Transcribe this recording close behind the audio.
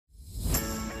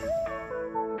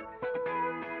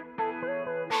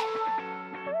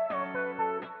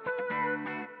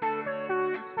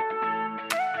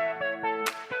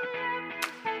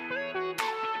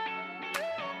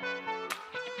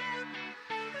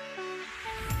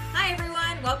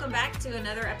Welcome back to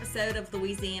another episode of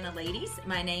Louisiana Ladies.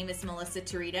 My name is Melissa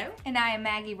Torito. And I am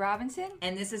Maggie Robinson.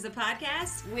 And this is a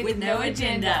podcast with no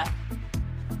agenda.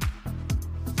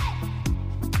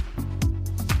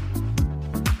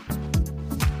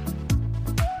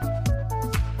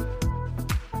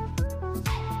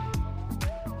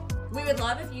 We would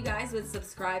love if you guys would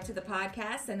subscribe to the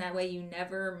podcast, and that way you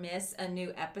never miss a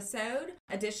new episode.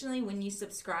 Additionally, when you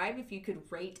subscribe, if you could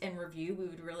rate and review, we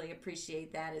would really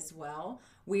appreciate that as well.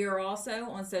 We are also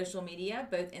on social media,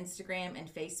 both Instagram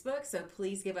and Facebook, so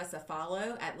please give us a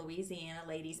follow at Louisiana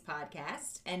Ladies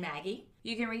Podcast. And Maggie?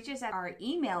 You can reach us at our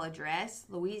email address,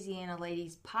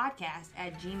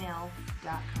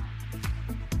 louisianaladiespodcast@gmail.com.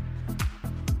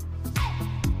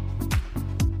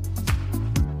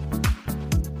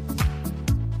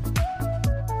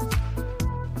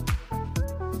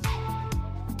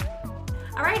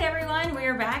 All right, everyone, we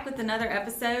are back with another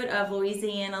episode of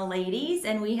Louisiana Ladies,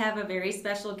 and we have a very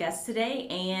special guest today,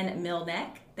 Ann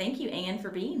Milneck. Thank you, Ann,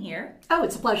 for being here. Oh,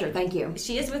 it's a pleasure. Thank you.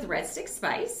 She is with Red Stick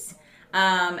Spice,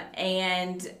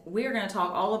 and we're going to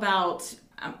talk all about,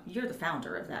 you're the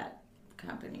founder of that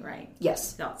company, right?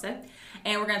 Yes. Thought so.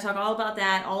 And we're going to talk all about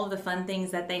that, all of the fun things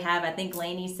that they have. I think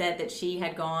Lainey said that she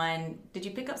had gone, did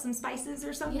you pick up some spices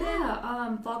or something?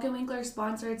 Yeah, Falcon Winkler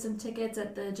sponsored some tickets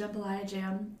at the Jambalaya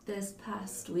Jam this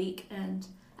past week, and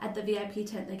at the VIP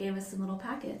tent they gave us some little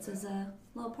packets as a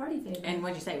little party favor. And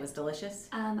what'd you say, it was delicious?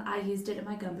 I used it in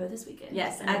my gumbo this weekend.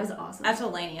 Yes. and it was awesome. I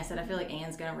told Lainey, I said, I feel like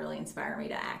Ann's going to really inspire me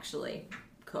to actually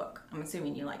cook. I'm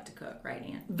assuming you like to cook, right,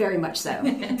 Ann? Very much so.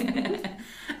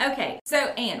 Okay, so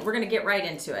Ann, we're going to get right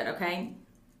into it, okay?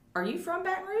 Are you from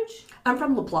Baton Rouge? I'm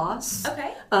from LaPlace.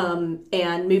 Okay.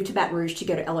 And moved to Baton Rouge to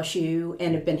go to LSU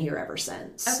and have been here ever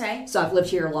since. Okay. So I've lived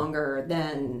here longer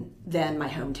than my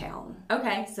hometown.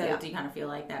 Okay, so Yeah. do you kind of feel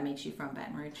like that makes you from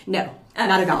Baton Rouge? No,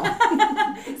 not at all.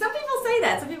 Some people say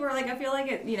that. Some people are like, I feel like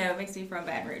it, makes me from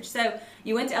Baton Rouge. So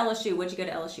you went to LSU. What'd you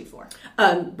go to LSU for?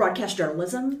 Broadcast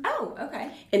journalism. Oh, okay.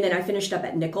 And then I finished up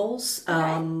at Nichols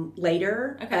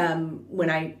later. Okay. When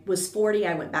I was 40,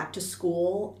 I went back to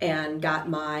school and got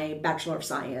my Bachelor of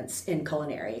Science in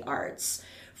Culinary Arts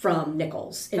from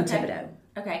Nichols in Thibodeau.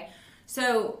 Okay.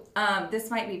 So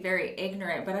this might be very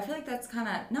ignorant, but I feel like that's kind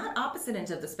of not opposite ends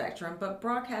of the spectrum, but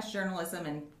broadcast journalism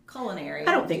and culinary.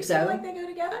 I don't think so. Do you feel like they go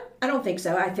together? I don't think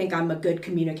so. I think I'm a good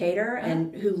communicator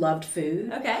and who loved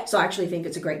food. Okay. So I actually think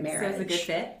it's a great marriage. So it's a good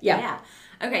fit? Yeah.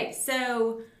 Okay,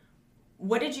 so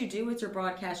what did you do with your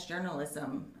broadcast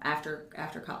journalism after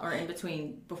or in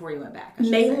between, before you went back?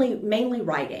 Mainly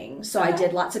writing. So I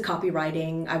did lots of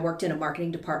copywriting. I worked in a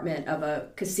marketing department of a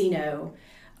casino,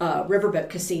 Riverboat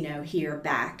Casino here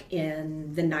back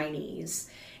in the 90s,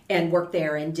 and worked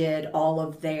there and did all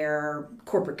of their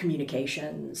corporate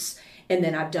communications. And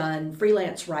then I've done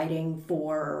freelance writing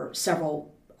for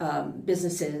several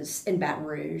businesses in Baton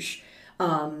Rouge,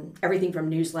 everything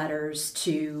from newsletters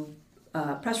to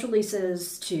press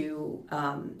releases to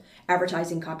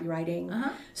advertising copywriting.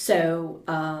 So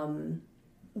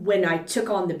when I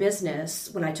took on the business,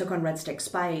 when I took on Red Stick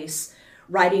Spice,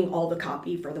 writing all the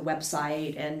copy for the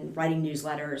website and writing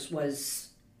newsletters was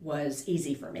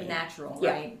easy for me. Natural,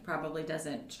 Yeah. right? Probably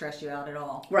doesn't stress you out at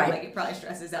all. Right. Like it probably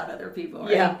stresses out other people,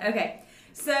 right? Yeah. Okay.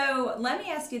 So let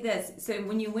me ask you this. So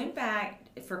when you went back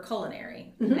for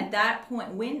culinary, at that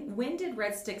point, when did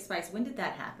Red Stick Spice, when did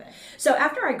that happen? So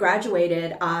after I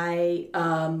graduated, I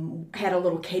had a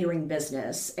little catering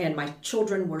business, and my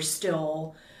children were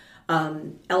still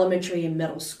elementary and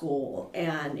middle school,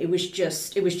 and it was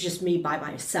just me by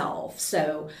myself.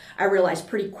 So I realized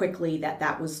pretty quickly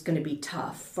that was going to be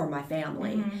tough for my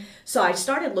family. So I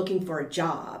started looking for a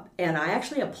job, and I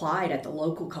actually applied at the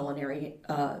local culinary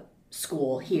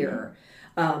school here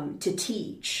to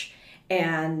teach.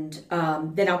 And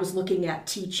then I was looking at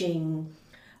teaching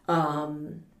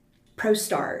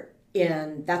ProStart,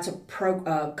 and that's a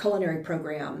culinary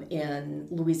program in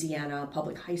Louisiana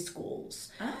public high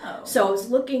schools. Oh. So I was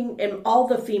looking, and all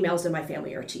the females in my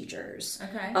family are teachers.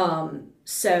 Okay.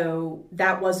 So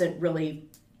that wasn't really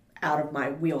out of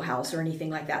my wheelhouse or anything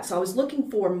like that. So I was looking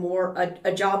for more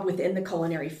a job within the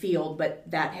culinary field, but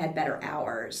that had better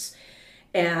hours.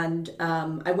 And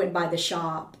I went by the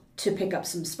shop to pick up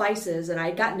some spices, and I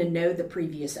had gotten to know the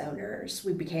previous owners.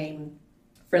 We became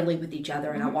friendly with each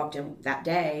other, and I walked in that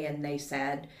day, and they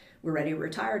said, "We're ready to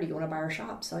retire. Do you want to buy our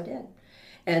shop?" So I did.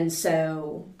 And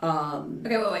so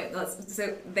Okay, wait.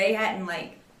 So they hadn't,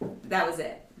 that was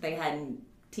it. They hadn't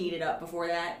teed it up before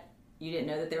that? You didn't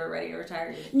know that they were ready to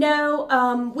retire?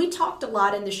 No, we talked a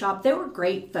lot in the shop. They were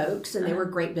great folks, and they were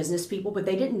great business people, but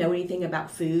they didn't know anything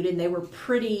about food, and they were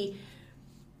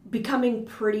becoming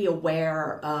pretty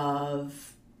aware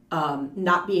of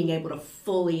not being able to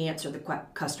fully answer the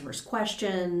customer's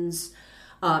questions,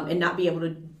 and not be able to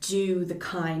do the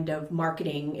kind of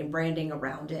marketing and branding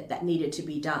around it that needed to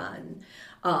be done.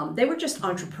 They were just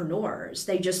entrepreneurs.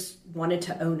 They just wanted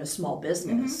to own a small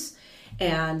business.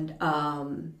 And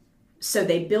so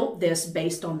they built this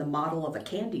based on the model of a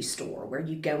candy store where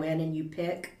you go in and you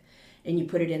pick and you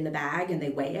put it in the bag and they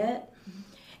weigh it.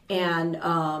 And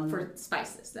For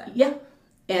spices, though. yeah.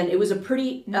 And it was a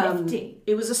pretty Nifty.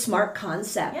 It was a smart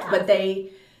concept, Yeah. but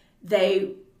they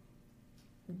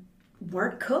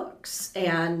weren't cooks.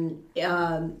 And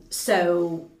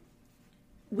so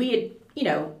we had,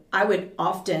 I would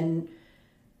often,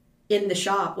 in the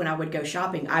shop, when I would go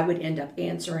shopping, I would end up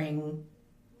answering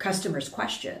customers'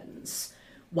 questions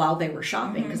while they were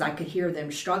shopping because I could hear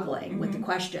them struggling with the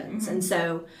questions. And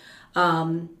so,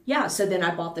 so then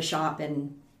I bought the shop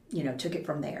and, took it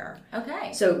from there.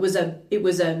 Okay. So it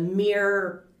was a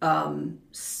mere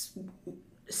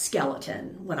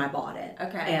skeleton when I bought it.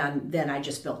 Okay. And then I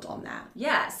just built on that.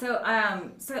 Yeah. So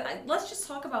let's just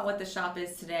talk about what the shop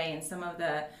is today and some of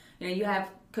the, you have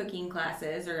cooking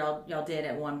classes, or y'all did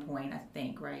at one point, I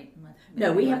think, right?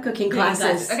 No, we have cooking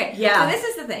classes. Okay. Yeah. So this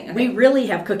is the thing. Okay. We really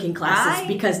have cooking classes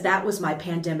because that was my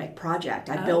pandemic project.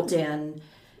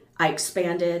 I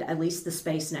expanded, I leased the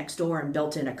space next door and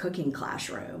built in a cooking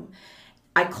classroom.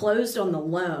 I closed on the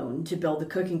loan to build the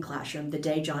cooking classroom the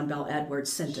day John Bell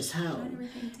Edwards sent us home.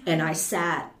 And I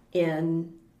sat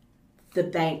in the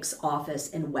bank's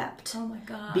office and wept. Oh my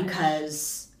gosh.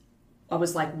 Because I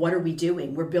was like, what are we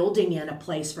doing? We're building in a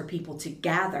place for people to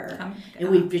gather, and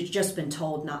we've just been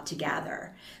told not to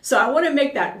gather. So I want to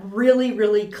make that really,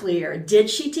 really clear. Did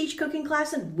she teach cooking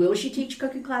classes? Will she teach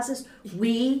cooking classes?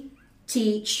 We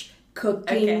teach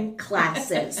cooking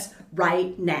classes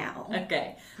right now.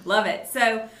 Okay. Love it.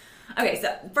 So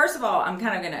first of all, I'm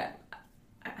kind of going to,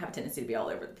 I have a tendency to be all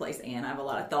over the place, and I have a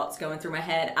lot of thoughts going through my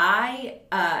head. I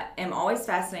am always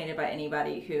fascinated by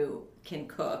anybody who can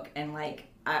cook, and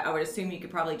I would assume you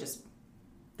could probably just,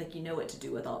 what to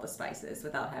do with all the spices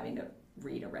without having to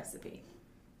read a recipe,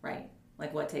 right?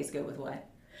 Like what tastes good with what?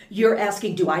 You're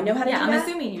asking, do I know how to do that? Yeah, I'm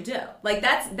assuming you do.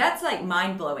 That's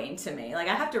mind-blowing to me. I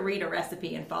have to read a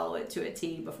recipe and follow it to a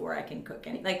T before I can cook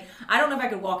anything. I don't know if I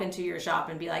could walk into your shop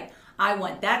and be like, I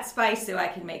want that spice so I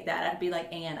can make that. I'd be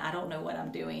like, Ann, I don't know what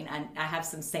I'm doing. I have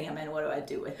some salmon. What do I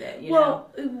do with it?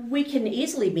 Well, we can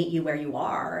easily meet you where you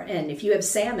are. And if you have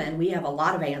salmon, we have a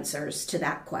lot of answers to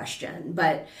that question.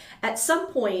 But at some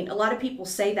point, a lot of people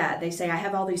say that. They say, I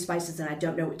have all these spices and I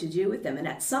don't know what to do with them. And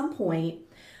at some point,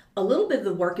 a little bit of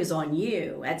the work is on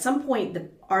you. At some point, the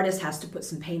artist has to put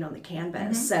some paint on the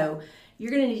canvas. So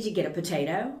you're going to need to get a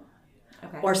potato.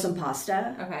 Okay. Or some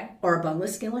pasta. Okay. Or a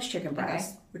boneless, skinless chicken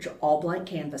breast, which are all blank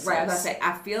canvases. Right, I was going to say,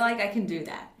 I feel like I can do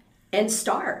that. And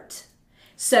start.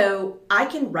 So I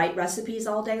can write recipes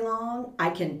all day long.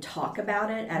 I can talk about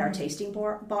it at our tasting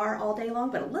bar all day long.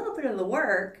 But a little bit of the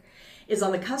work is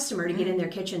on the customer to get in their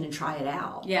kitchen and try it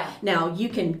out. Yeah. Now, you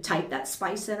can type that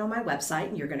spice in on my website,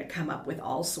 and you're going to come up with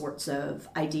all sorts of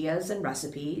ideas and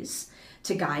recipes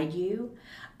to guide you.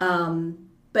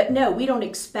 But no, we don't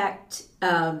expect...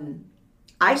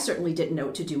 I certainly didn't know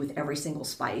what to do with every single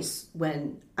spice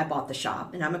when I bought the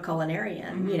shop, and I'm a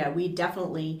culinarian. We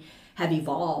definitely have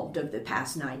evolved over the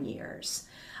past 9 years.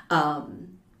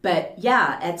 But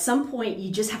yeah, at some point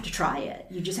you just have to try it.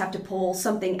 You just have to pull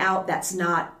something out that's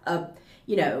not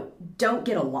don't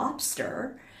get a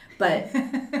lobster, but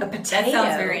a potato. That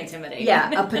sounds very intimidating.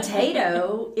 Yeah, a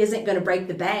potato isn't going to break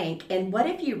the bank. And what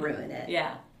if you ruin it?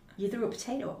 Yeah. You threw a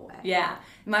potato away. Yeah.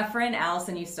 My friend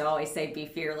Allison used to always say, be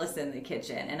fearless in the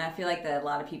kitchen. And I feel like that a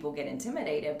lot of people get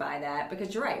intimidated by that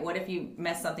because you're right. What if you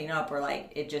mess something up or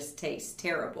it just tastes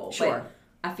terrible? Sure. But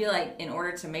I feel like in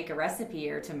order to make a recipe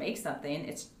or to make something,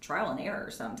 it's trial and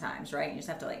error sometimes, right? You just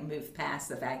have to move past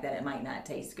the fact that it might not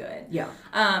taste good. Yeah.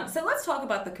 So let's talk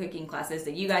about the cooking classes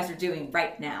that you guys are doing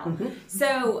right now. Mm-hmm.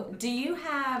 So do you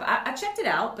have, I checked it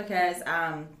out because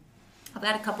I've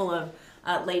got a couple of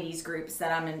ladies groups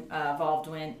that I'm involved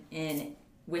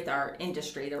with our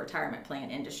industry, the retirement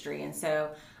plan industry. And so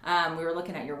we were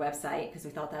looking at your website because we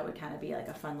thought that would kind of be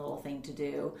a fun little thing to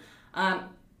do.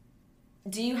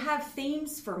 Do you have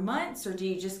themes for months, or do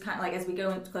you just kind of as we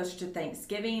go closer to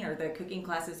Thanksgiving, or the cooking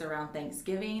classes around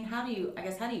Thanksgiving? How do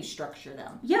you structure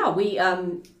them? Yeah,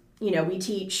 we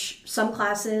teach some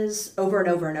classes over and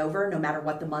over and over, no matter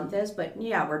what the month is. But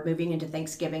yeah, we're moving into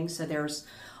Thanksgiving, so there's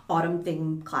autumn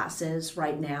theme classes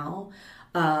right now.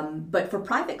 But for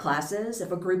private classes,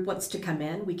 if a group wants to come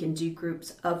in, we can do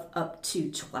groups of up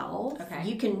to 12. Okay.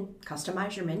 You can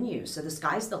customize your menu, so the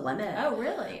sky's the limit. Oh,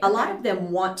 really? A lot of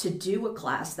them want to do a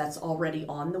class that's already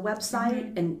on the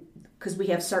website, and because we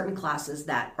have certain classes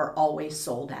that are always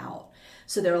sold out.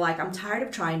 So they're like, I'm tired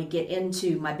of trying to get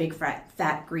into my big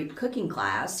fat Greek cooking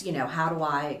class. How do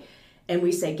I? And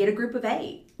we say, get a group of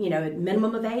 8,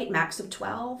 minimum of 8, max of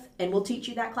 12, and we'll teach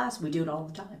you that class. We do it all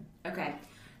the time. Okay.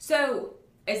 So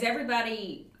is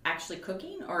everybody actually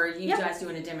cooking, or are you guys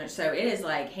doing a demo? So it is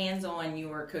like hands-on,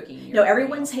 you are cooking. No,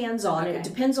 everyone's hands-on. Okay. It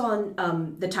depends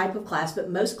on the type of class, but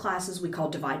most classes we call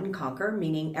divide and conquer,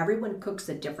 meaning everyone cooks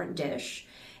a different dish,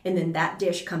 and then that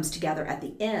dish comes together at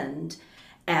the end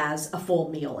as a full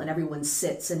meal, and everyone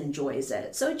sits and enjoys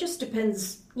it. So it just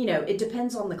depends, it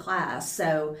depends on the class.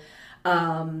 So,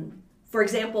 for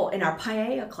example, in our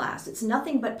paella class, it's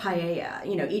nothing but paella.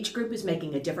 Each group is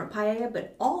making a different paella,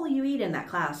 but all you eat in that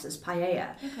class is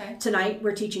paella. Okay. Tonight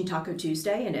we're teaching Taco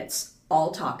Tuesday, and it's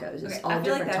all tacos. It's all I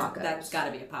feel different like tacos. that's got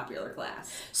to be a popular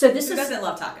class. So this Who is doesn't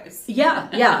love tacos?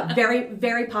 yeah, very,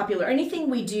 very popular. Anything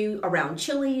we do around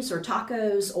chilies or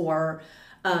tacos or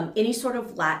any sort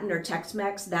of Latin or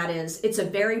Tex-Mex, it's a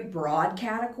very broad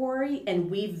category,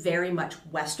 and we very much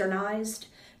westernized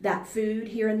that food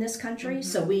here in this country.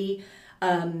 So we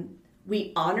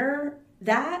honor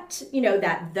that,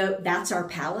 that's our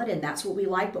palate and that's what we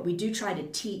like, but we do try to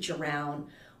teach around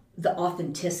the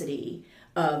authenticity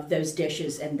of those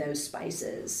dishes and those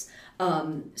spices.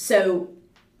 So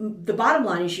the bottom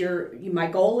line is my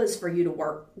goal is for you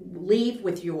to leave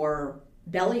with your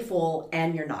belly full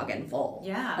and your noggin full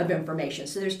of information.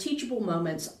 So there's teachable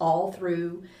moments all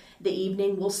through the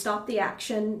evening. We'll stop the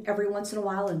action every once in a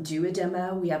while and do a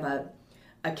demo. We have a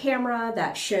camera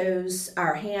that shows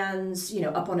our hands,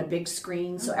 up on a big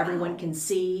screen so everyone can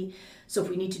see. So if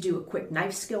we need to do a quick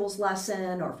knife skills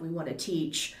lesson, or if we want to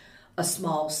teach a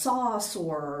small sauce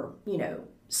or,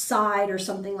 side or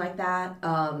something like that,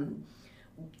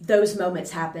 those moments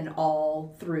happen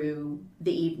all through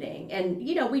the evening. And,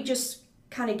 we just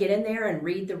kind of get in there and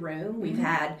read the room. We've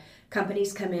had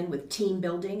companies come in with team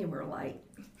building, and we're like,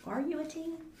 are you a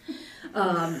team?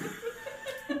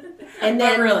 And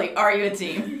then really, are you a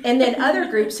team? And then other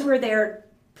groups who are there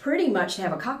pretty much to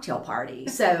have a cocktail party.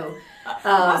 So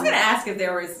I was going to ask if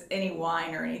there was any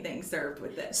wine or anything served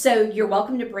with this. So you're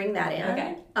welcome to bring that in.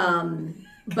 Okay.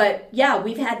 But yeah,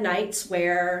 we've had nights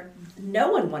where no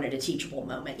one wanted a teachable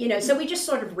moment, so we just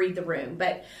sort of read the room.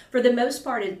 But for the most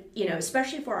part,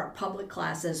 especially for our public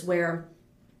classes where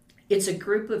it's a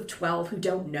group of 12 who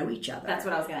don't know each other. That's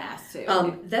what I was going to ask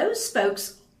too. Those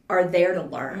folks are there to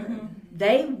learn.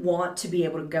 They want to be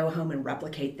able to go home and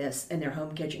replicate this in their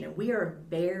home kitchen. And we are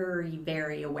very,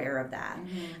 very aware of that.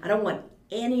 I don't want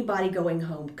anybody going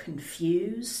home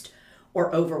confused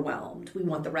or overwhelmed. We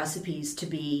want the recipes to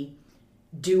be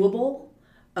doable.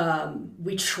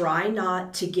 We try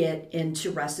not to get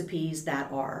into recipes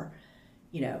that are,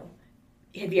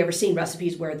 have you ever seen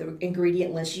recipes where the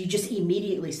ingredient list, you just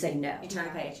immediately say no? You turn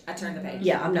the page. I turn the page.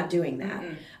 Yeah, I'm not doing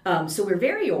that. So we're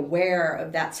very aware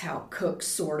of that's how cooks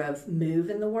sort of move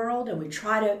in the world, and we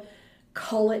try to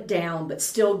cull it down, but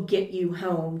still get you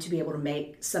home to be able to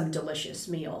make some delicious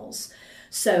meals.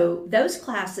 So those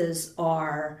classes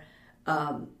are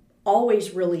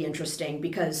always really interesting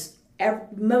because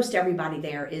most everybody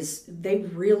there they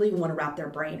really want to wrap their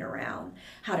brain around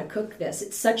how to cook this.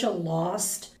 It's such a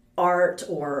lost art,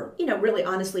 or really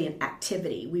honestly an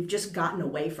activity. We've just gotten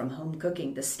away from home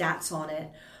cooking. The stats on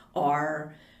it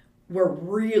were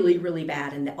really, really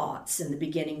bad in the aughts, in the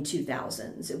beginning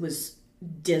 2000s. It was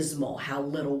dismal how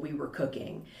little we were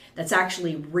cooking. That's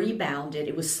actually rebounded.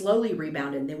 It was slowly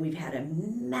rebounded, and then we've had a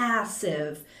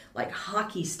massive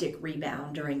hockey stick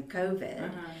rebound during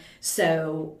COVID.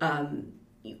 So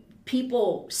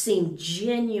people seem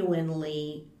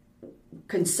genuinely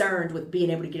concerned with being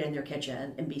able to get in their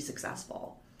kitchen and be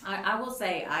successful. I will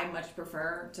say I much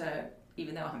prefer to,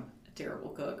 even though I'm a terrible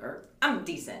cook, or I'm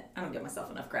decent, I don't give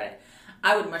myself enough credit,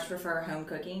 I would much prefer home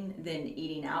cooking than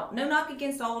eating out. No knock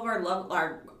against all of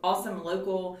our awesome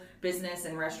local business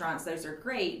and restaurants. Those are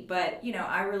great, but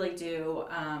I really do.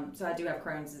 So I do have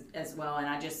Crohn's as well, and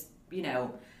I just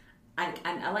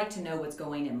I like to know what's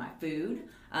going in my food.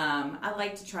 I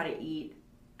like to try to eat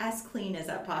as clean as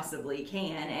I possibly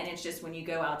can, and it's just when you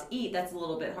go out to eat, that's a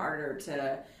little bit harder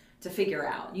to figure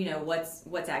out,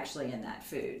 what's actually in that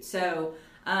food. So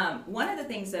one of the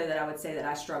things though that I would say that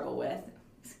I struggle with,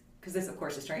 because this of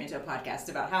course is turning into a podcast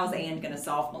about how's Ann going to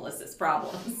solve Melissa's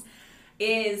problems,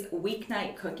 is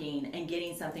weeknight cooking and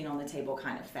getting something on the table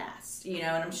kind of fast. And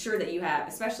I'm sure that you have,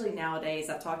 especially nowadays.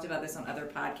 I've talked about this on other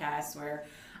podcasts where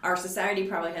our society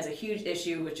probably has a huge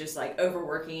issue with just like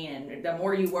overworking, and the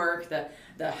more you work,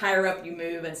 the higher up you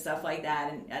move and stuff like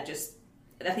that. And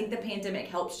I think the pandemic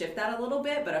helped shift that a little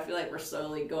bit, but I feel like we're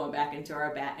slowly going back into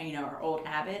our our old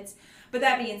habits. But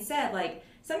that being said, like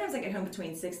sometimes I get home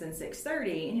between 6 and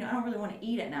 6:30, and I don't really want to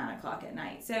eat at 9 o'clock at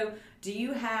night. So do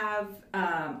you have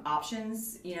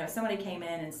options? If somebody came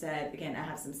in and said, again, I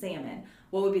have some salmon,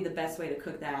 what would be the best way to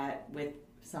cook that with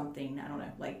something? I don't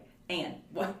know, like Anne,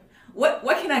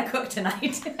 what can I cook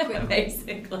tonight?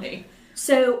 Basically.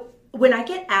 So when I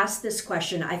get asked this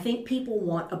question, I think people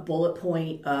want a bullet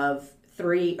point of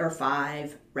 3 or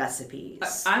 5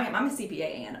 recipes. I'm a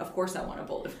CPA, Anne. Of course I want a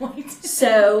bullet point.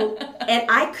 So, and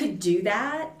I could do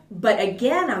that, but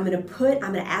again, I'm going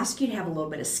to ask you to have a little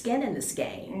bit of skin in this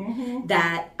game. Mm-hmm.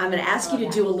 That I'm going to ask you to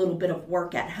do a little bit of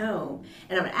work at home,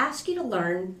 and I'm going to ask you to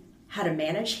learn how to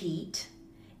manage heat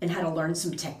and how to learn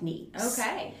some techniques.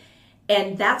 Okay.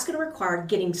 And that's going to require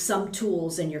getting some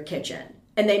tools in your kitchen,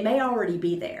 and they may already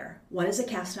be there. One is a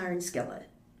cast iron skillet.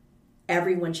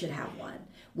 Everyone should have one.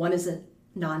 One is a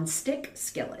non-stick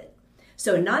skillet.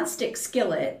 So a non-stick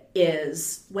skillet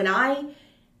is when I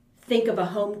think of a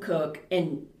home cook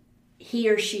and he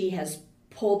or she has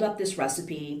pulled up this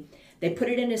recipe, they put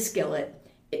it in a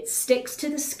skillet, it sticks to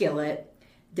the skillet,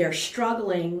 they're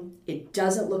struggling, it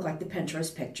doesn't look like the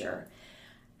Pinterest picture.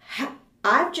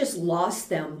 I've just lost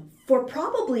them for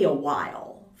probably a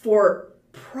while, for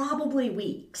probably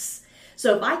weeks.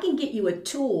 So if I can get you a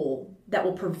tool that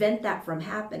will prevent that from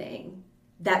happening,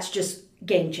 that's just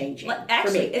game changing.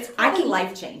 Actually, for me. It's probably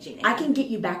life changing. I can get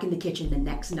you back in the kitchen the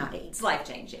next night. It's life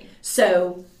changing.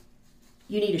 So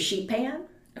you need a sheet pan.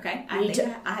 Okay.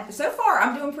 So far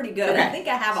I'm doing pretty good. Okay. I think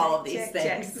I have all of these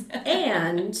things.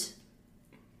 And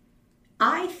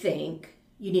I think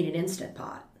you need an Instant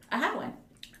Pot. I have one.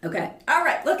 Okay. All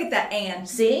right. Look at that, Anne.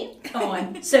 See? Come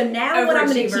on. So now what I'm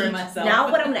going to teach, myself.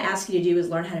 now what I'm going to ask you to do is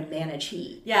learn how to manage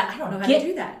heat. Yeah, I don't know how to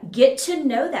do that. Get to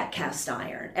know that cast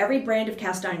iron. Every brand of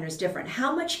cast iron is different.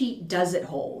 How much heat does it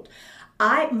hold?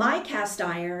 My cast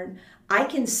iron, I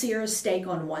can sear a steak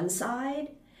on one side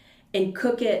and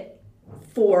cook it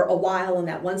for a while on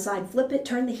that one side, flip it,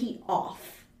 turn the heat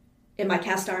off, and my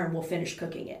cast iron will finish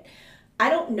cooking it. I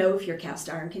don't know if your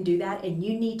cast iron can do that, and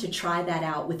you need to try that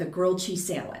out with a grilled cheese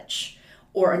sandwich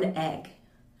or an egg.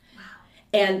 Wow.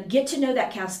 And get to know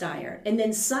that cast iron. And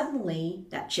then suddenly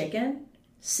that chicken,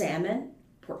 salmon,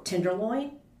 pork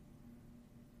tenderloin,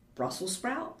 Brussels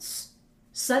sprouts,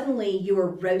 suddenly you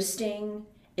are roasting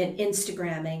and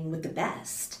Instagramming with the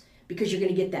best because you're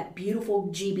going to get that beautiful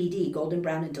GBD, golden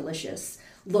brown and delicious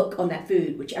look on that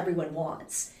food, which everyone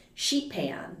wants. Sheet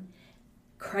pan.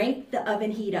 Crank the oven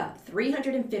heat up.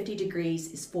 350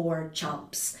 degrees is for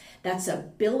chomps. That's a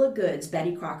bill of goods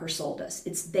Betty Crocker sold us.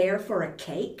 It's there for a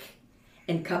cake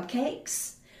and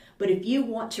cupcakes. But if you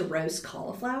want to roast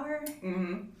cauliflower,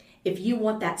 if you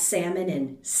want that salmon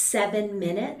in 7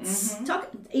 minutes,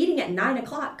 eating at 9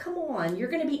 o'clock, come on, you're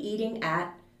going to be eating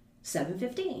at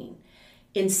 7:15.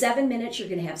 In 7 minutes, you're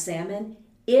going to have salmon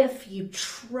if you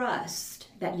trust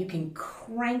that you can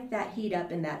crank that heat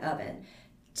up in that oven.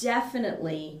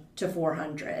 Definitely to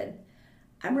 400.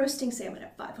 I'm roasting salmon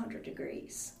at 500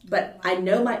 degrees. But I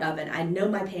know my oven. I know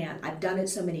my pan. I've done it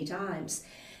so many times.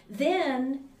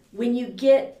 Then when you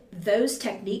get those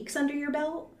techniques under your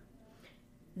belt,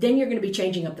 then you're going to be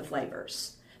changing up the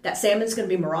flavors. That salmon's going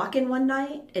to be Moroccan one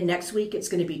night, and next week it's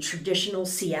going to be traditional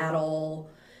Seattle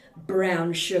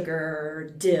brown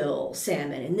sugar dill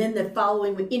salmon, and then the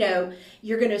following week,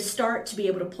 you're going to start to be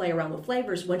able to play around with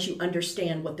flavors once you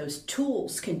understand what those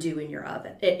tools can do in your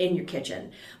oven, in your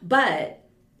kitchen. But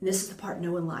this is the part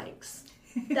no one likes.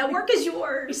 That work is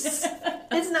yours.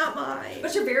 It's not mine.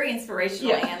 But you're very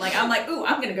inspirational, Anne. Like I'm like, ooh,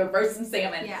 I'm going to go roast some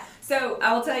salmon. Yeah. So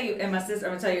I will tell you, and my sister,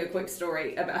 I'm going to tell you a quick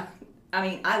story about. I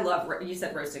mean, I love. You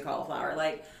said roasted cauliflower.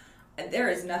 Like there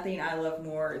is nothing I love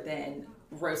more than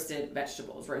roasted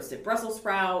vegetables, roasted Brussels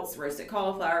sprouts, roasted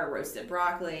cauliflower, roasted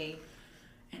broccoli.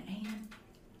 And Anne,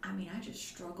 I mean, I just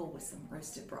struggle with some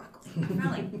roasted broccoli. I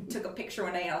finally took a picture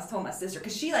one day and I was telling my sister,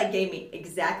 because she like gave me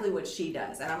exactly what she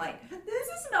does. And I'm like, this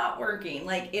is not working.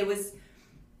 Like it was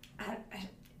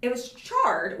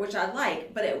charred, which I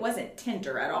like, but it wasn't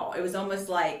tender at all. It was almost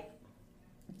like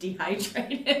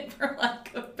dehydrated, for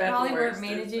lack of better Probably words. weren't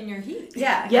managing your heat.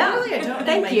 Yeah. Really, I don't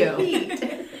Thank make you.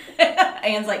 heat.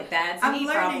 Anne's like, that's a heat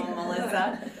problem,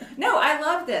 Melissa. No, I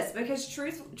love this because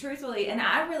truthfully, and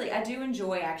I do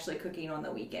enjoy actually cooking on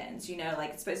the weekends. You know,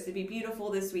 like it's supposed to be beautiful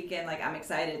this weekend. Like I'm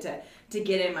excited to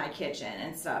get in my kitchen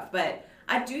and stuff. But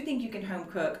I do think you can home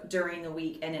cook during the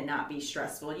week and it not be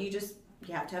stressful. You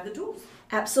have to have the tools.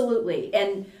 Absolutely.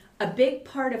 And a big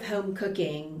part of home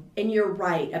cooking, and you're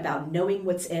right about knowing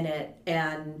what's in it,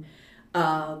 and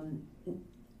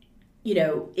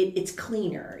it's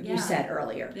cleaner, you said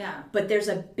earlier. Yeah. But there's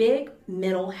a big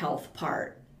mental health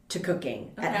part to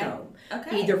cooking at home,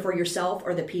 either for yourself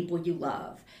or the people you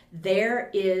love.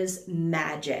 There is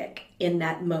magic in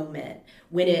that moment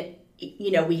when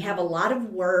we have a lot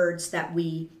of words that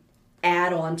we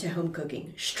add on to home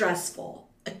cooking. Stressful,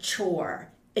 a chore,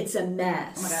 it's a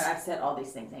mess. Oh my God, I've said all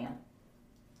these things, Ann.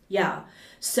 Yeah.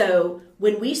 So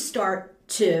when we start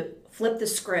to flip the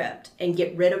script and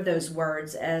get rid of those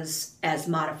words as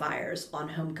modifiers on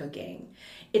home cooking,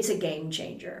 it's a game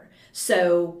changer.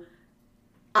 So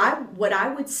what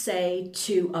I would say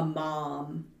to a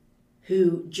mom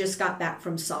who just got back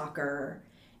from soccer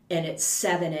and it's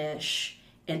 7-ish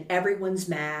and everyone's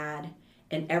mad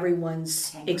and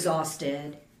everyone's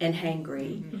exhausted and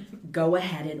hangry, go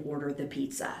ahead and order the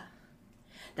pizza.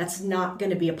 That's not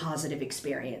going to be a positive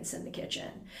experience in the kitchen.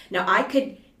 Now, I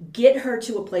could get her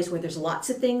to a place where there's lots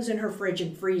of things in her fridge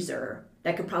and freezer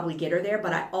that could probably get her there,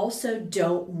 but I also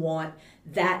don't want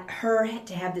her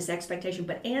to have this expectation.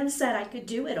 But Ann said I could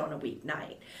do it on a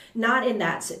weeknight. Not in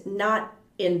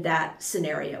that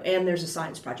scenario. And there's a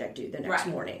science project due the next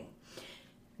morning.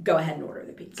 Go ahead and order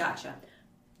the pizza. Gotcha.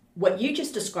 What you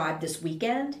just described this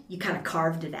weekend, you kind of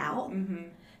carved it out. Mm-hmm.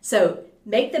 So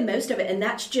make the most of it. And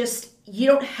that's just, you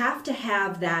don't have to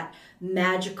have that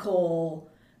magical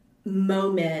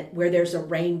moment where there's a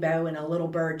rainbow and a little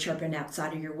bird chirping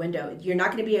outside of your window. You're not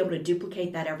going to be able to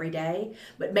duplicate that every day,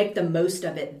 but make the most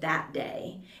of it that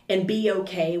day and be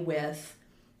okay with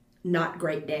not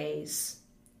great days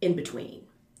in between.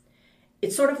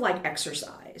 It's sort of like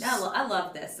exercise. I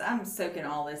love this. I'm soaking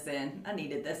all this in. I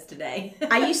needed this today.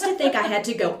 I used to think I had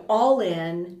to go all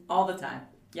in all the time.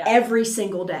 Yeah. Every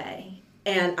single day.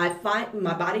 And I find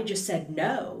my body just said,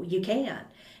 no, you can't.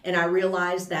 And I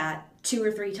realized that 2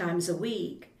 or 3 times a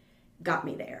week got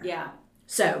me there. Yeah.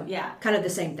 So, kind of the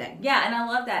same thing. Yeah, and I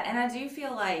love that. And I do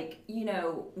feel like,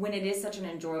 when it is such an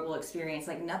enjoyable experience,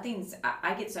 like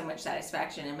I get so much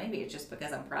satisfaction, and maybe it's just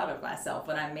because I'm proud of myself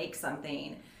when I make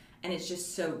something and it's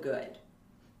just so good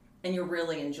and you're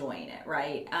really enjoying it,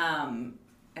 right? And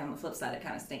on the flip side, it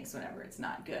kind of stinks whenever it's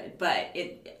not good. But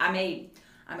I made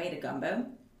a gumbo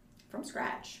from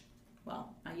scratch.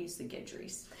 Well, I used the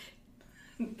Guidry's,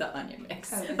 the onion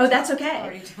mix. Oh, that's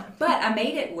okay. But I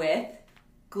made it with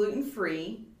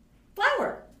gluten-free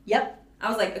flour. Yep. I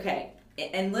was like, okay.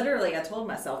 And literally, I told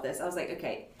myself this. I was like,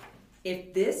 okay,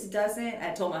 if this doesn't,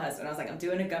 I told my husband, I was like, I'm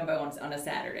doing a gumbo on a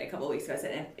Saturday a couple of weeks ago. I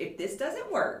said, if this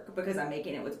doesn't work, because I'm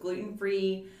making it with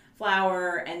gluten-free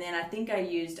flour, and then I think I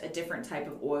used a different type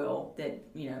of oil that,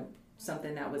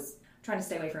 something that was trying to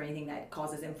stay away from anything that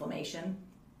causes inflammation.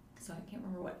 So I can't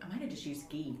remember I might have just used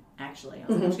ghee, actually. I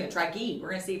was like, I'm just going to try ghee. We're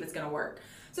going to see if it's going to work.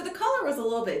 So the color was a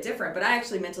little bit different, but I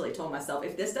actually mentally told myself,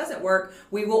 if this doesn't work,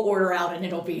 we will order out and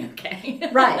it'll be okay.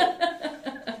 Right.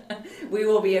 We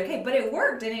will be okay. But it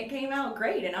worked and it came out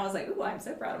great. And I was like, ooh, I'm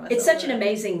so proud of myself. It's such an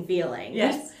amazing feeling.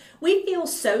 Yes. We feel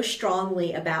so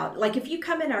strongly about, like, if you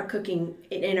come in our cooking,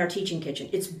 in our teaching kitchen,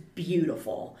 it's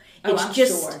beautiful. It's I'm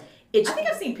just, sure. I think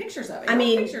I've seen pictures of it. I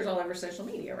mean, pictures all over social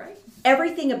media, right?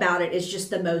 Everything about it is just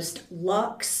the most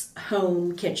luxe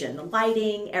home kitchen. The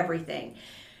lighting, everything.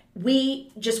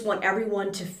 We just want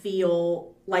everyone to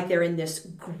feel like they're in this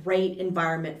great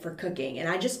environment for cooking. And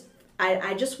I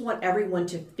just want everyone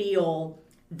to feel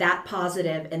that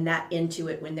positive and that into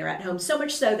it when they're at home. So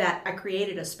much so that I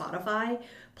created a Spotify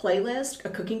playlist, a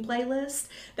cooking playlist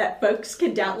that folks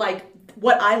can download, like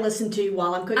what I listen to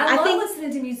while I'm cooking. I love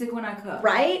listening to music when I cook.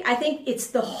 Right? I think it's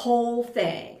the whole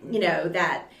thing,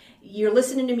 that you're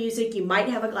listening to music, you might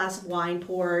have a glass of wine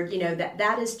poured,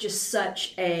 that is just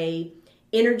such a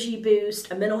energy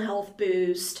boost, a mental health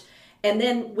boost. And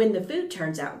then when the food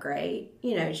turns out great,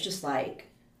 it's just like,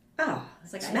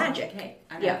 it's magic.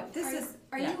 I know. Yeah.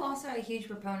 Are you also a huge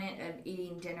proponent of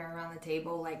eating dinner around the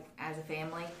table, like as a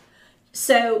family?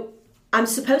 So I'm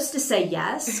supposed to say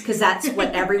yes, because that's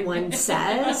what everyone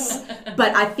says.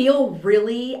 But I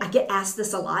get asked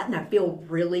this a lot, and I feel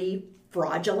really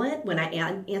fraudulent when I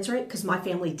answer it, because my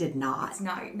family did not. It's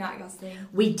not y'all's thing.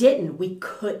 We didn't. We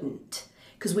couldn't,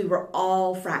 because we were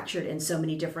all fractured in so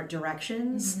many different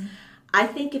directions. Mm-hmm. I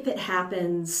think if it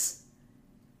happens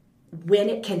when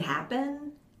it can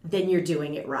happen, then you're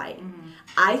doing it right. Mm-hmm.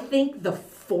 I think the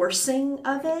forcing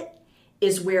of it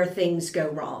is where things go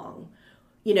wrong.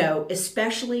 You know,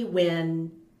 especially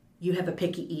when you have a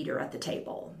picky eater at the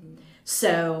table.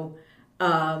 So,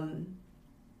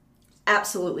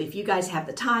 absolutely, if you guys have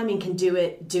the time and can do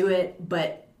it, do it.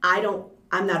 But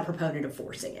I'm not a proponent of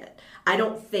forcing it. I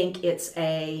don't think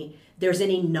there's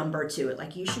any number to it.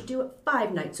 Like, you should do it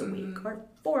 5 nights a week or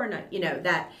 4 nights, you know,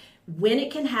 that when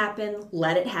it can happen,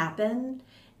 let it happen.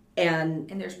 And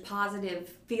there's positive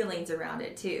feelings around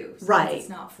it too. So right. It's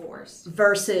not forced.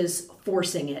 Versus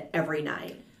forcing it every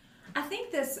night. I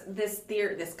think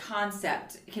this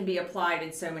concept can be applied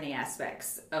in so many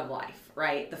aspects of life,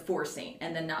 right? The forcing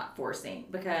and the not forcing,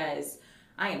 because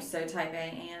I am so type A,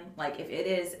 Ann. Like, if it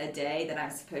is a day that I'm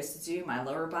supposed to do my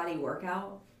lower body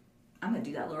workout, I'm going to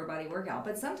do that lower body workout.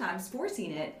 But sometimes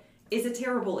forcing it is a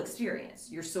terrible experience.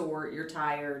 You're sore, you're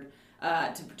tired.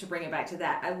 To bring it back to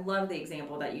that, I love the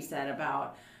example that you said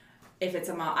about if it's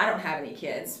a mom. I don't have any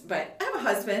kids, but I have a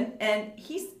husband, and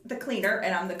he's the cleaner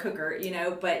and I'm the cooker, you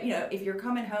know. But, you know, if you're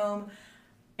coming home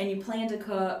and you plan to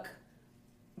cook,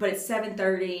 but it's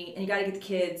 7:30 and you got to get the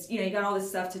kids, you know, you got all this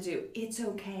stuff to do, it's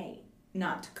okay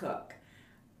not to cook.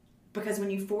 Because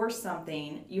when you force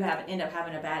something, you end up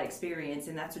having a bad experience,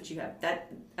 and that's what you have.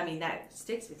 That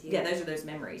sticks with you. Yeah, those are those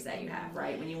memories that you have,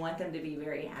 right? When you want them to be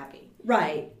very happy.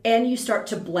 Right. And you start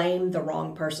to blame the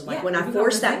wrong person. Like, when I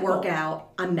force that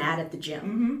workout, I'm mad at the gym.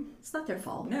 Mm-hmm. It's not their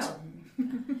fault. No.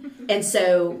 And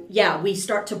so, yeah, we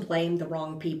start to blame the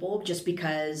wrong people just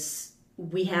because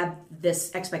we have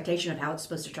this expectation of how it's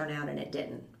supposed to turn out, and it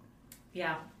didn't.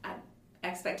 Yeah.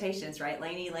 Expectations, right?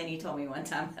 Lainey told me one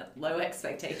time that low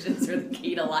expectations are the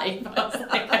key to life. I was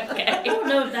like, okay. I don't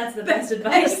know if that's the best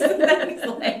advice. Thanks,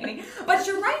 Lainey. But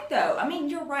you're right, though. I mean,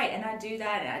 you're right, and I do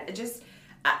that, and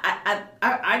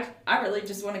I really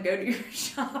just want to go to your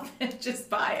shop and just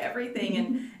buy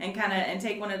everything and kind of and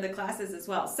take one of the classes as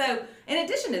well. So, in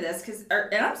addition to this,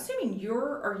 and I'm assuming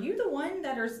are you the one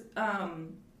that is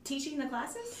teaching the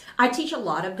classes? I teach a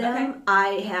lot of them. Okay. I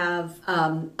have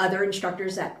other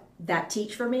instructors that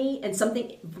teach for me, and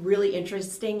something really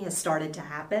interesting has started to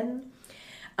happen.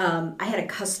 I had a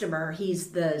customer,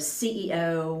 he's the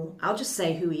CEO, I'll just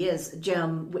say who he is,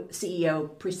 Jim, CEO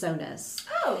Presonus.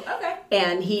 Oh, okay.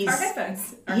 And Our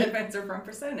headphones are from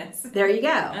Presonus. There you go.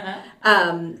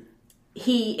 Uh-huh.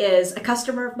 He is a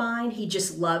customer of mine. He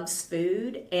just loves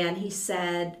food, and he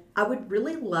said, I would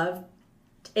really love,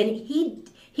 and he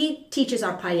teaches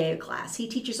our paella class. He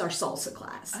teaches our salsa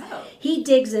class. Oh. He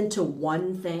digs into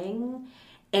one thing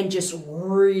and just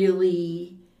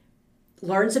really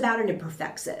learns about it and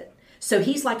perfects it. So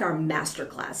he's like our master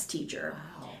class teacher.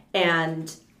 Wow.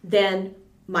 And then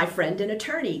my friend and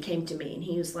attorney came to me, and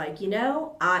he was like, you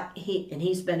know,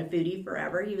 he's been a foodie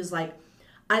forever. He was like,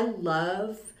 I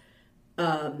love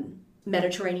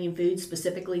Mediterranean food,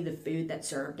 specifically the food that's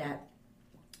served at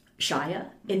Shia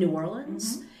in New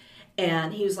Orleans. Mm-hmm.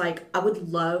 And he was like, I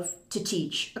would love to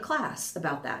teach a class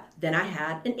about that. Then I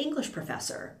had an English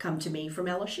professor come to me from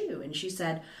LSU, and she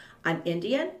said, I'm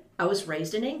Indian. I was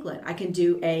raised in England. I can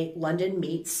do a London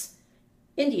meets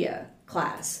India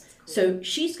class. Cool. So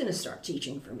she's going to start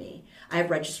teaching for me. I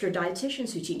have registered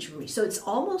dietitians who teach for me. So it's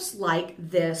almost like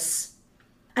this,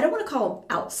 I don't want to call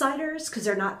them outsiders because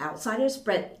they're not outsiders,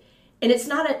 and it's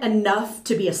not enough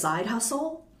to be a side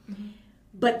hustle. Mm-hmm.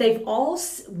 But they've all,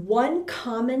 one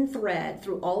common thread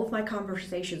through all of my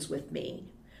conversations with me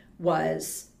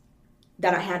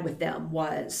that I had with them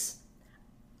was,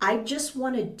 I just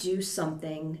want to do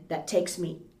something that takes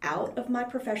me out of my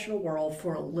professional world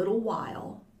for a little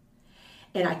while,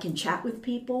 and I can chat with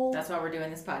people. That's why we're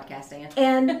doing this podcast, Ann.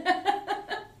 And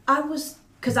I was,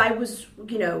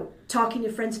 you know, talking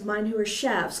to friends of mine who are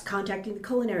chefs, contacting the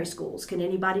culinary schools. Can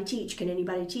anybody teach? Can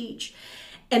anybody teach?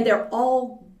 And they're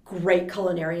all great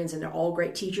culinarians and they're all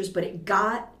great teachers, but it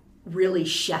got really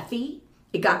chefy.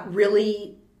 It got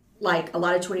really like a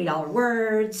lot of $20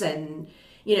 words, and,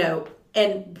 you know,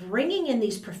 and bringing in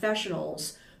these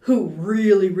professionals who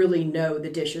really, really know the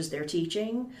dishes they're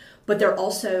teaching, but they're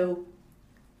also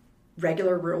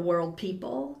regular real world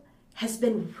people, has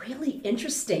been really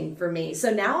interesting for me.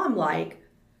 So now I'm like,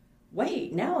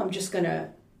 wait, now I'm just going to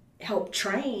help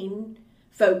train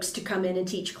folks to come in and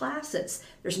teach classes.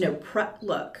 There's no prep.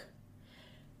 Look,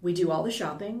 we do all the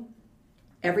shopping,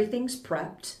 everything's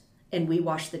prepped, and we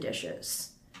wash the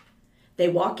dishes. They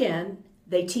walk in,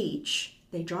 they teach,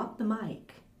 they drop the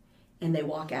mic, and they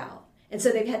walk out. And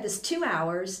so they've had this 2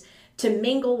 hours to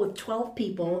mingle with 12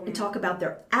 people and talk about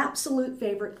their absolute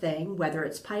favorite thing, whether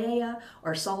it's paella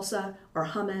or salsa or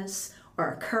hummus or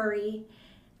a curry,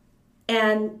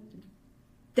 and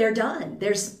they're done.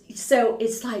 So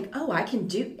it's like, oh, I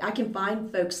can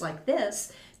find folks like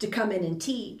this to come in and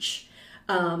teach.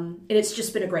 And it's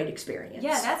just been a great experience.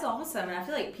 Yeah, that's awesome. And I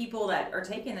feel like people that are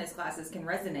taking those classes can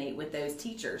resonate with those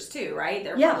teachers too, right?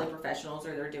 They're probably professionals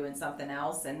or they're doing something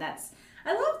else. And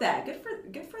I love that.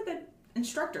 Good for the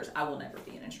instructors. I will never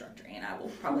be an instructor, and I will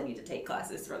probably need to take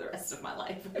classes for the rest of my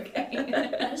life. Okay.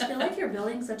 I just feel like you're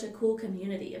building such a cool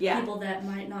community of people that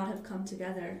might not have come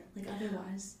together like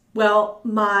otherwise. Well,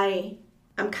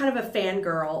 I'm kind of a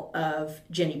fangirl of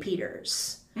Jenny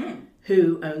Peters,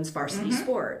 who owns Varsity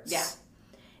Sports. Yeah.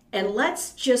 And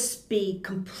let's just be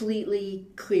completely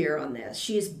clear on this.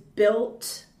 She has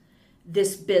built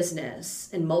this business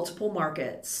in multiple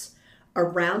markets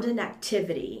around an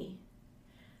activity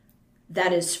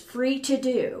that is free to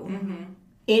do,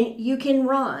 and you can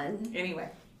run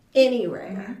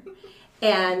anywhere.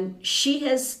 And she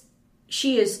is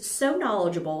so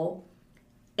knowledgeable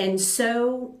and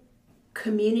so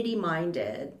community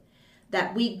minded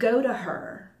that we go to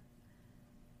her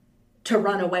to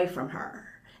run away from her.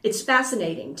 It's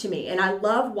fascinating to me, and I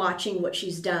love watching what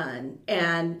she's done.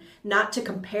 And not to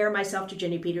compare myself to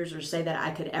Jenny Peters or say that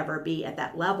I could ever be at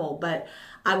that level, but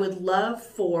I would love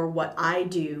for what I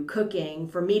do, cooking,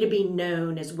 for me to be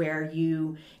known as where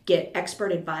you get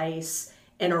expert advice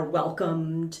and are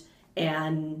welcomed,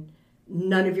 and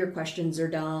none of your questions are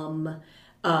dumb,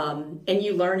 and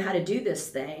you learn how to do this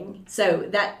thing. So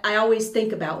that I always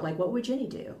think about, like, what would Jenny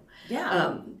do?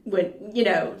 Yeah. When, you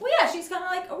know. Well, yeah, she's kind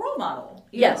of like a role model.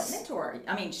 Yes. A mentor.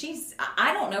 I mean,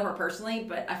 I don't know her personally,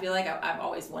 but I feel like I've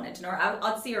always wanted to know her.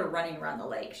 I'd see her running around the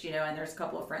lakes, and there's a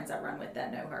couple of friends I run with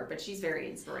that know her, but she's very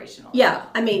inspirational. Yeah.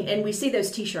 I mean, and we see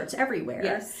those t-shirts everywhere.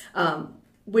 Yes.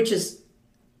 Which is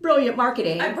brilliant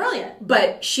marketing. Brilliant.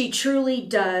 But she truly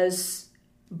does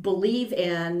believe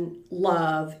in,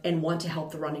 love, and want to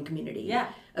help the running community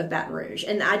of Baton Rouge.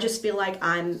 And I just feel like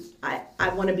I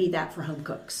want to be that for home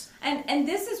cooks. And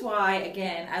this is why,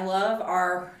 again, I love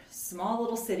our small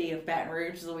little city of Baton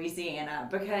Rouge, Louisiana,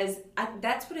 because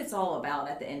that's what it's all about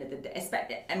at the end of the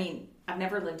day. I mean, I've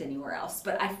never lived anywhere else,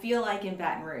 but I feel like in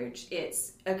Baton Rouge,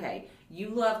 it's, okay, you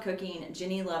love cooking,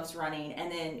 Jenny loves running, and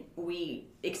then we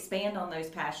expand on those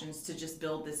passions to just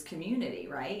build this community,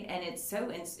 right? And it's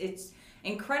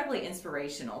incredibly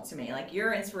inspirational to me. Like,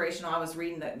 you're inspirational. I was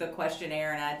reading the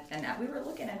questionnaire, and we were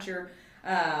looking at your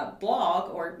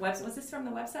blog, or was this from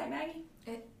the website, Maggie?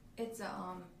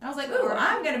 I was like, ooh,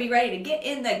 I'm going to be ready to get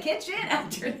in the kitchen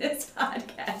after this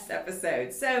podcast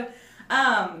episode. So,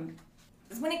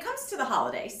 when it comes to the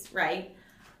holidays, right,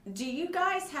 do you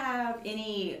guys have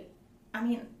any, I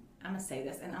mean, I'm going to say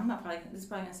this, and this is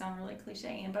probably going to sound really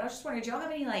cliche, but I was just wondering, do y'all have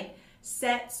any, like,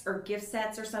 sets or gift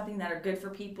sets or something that are good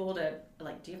for people to,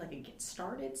 like, do you have like a get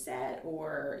started set,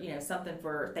 or something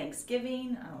for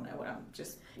Thanksgiving? I don't know what do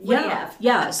you have?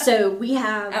 Yeah, so we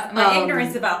have my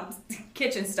ignorance about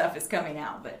kitchen stuff is coming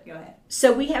out, but go ahead.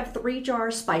 So we have 3-jar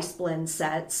spice blend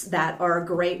sets that are a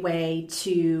great way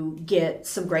to get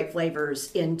some great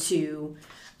flavors into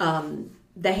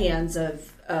the hands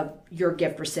of your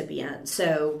gift recipient.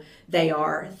 So they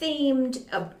are themed,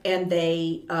 and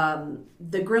they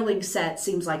the grilling set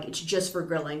seems like it's just for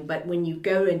grilling, but when you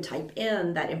go and type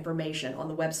in that information on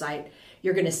the website,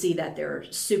 you're going to see that they're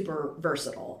super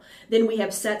versatile. Then we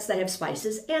have sets that have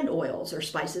spices and oils, or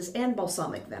spices and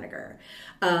balsamic vinegar.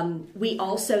 We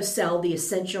also sell the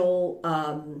essential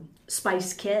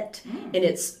spice kit, and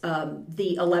it's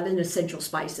the 11 essential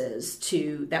spices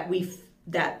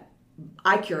that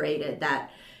I curated that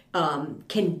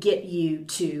can get you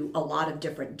to a lot of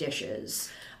different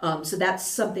dishes. So that's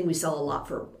something we sell a lot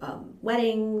for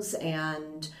weddings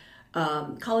and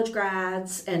college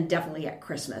grads, and definitely at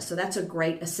Christmas. So that's a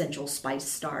great essential spice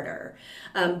starter.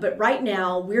 But right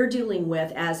now we're dealing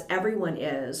with, as everyone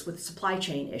is, with supply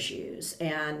chain issues.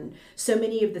 And so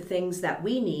many of the things that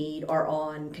we need are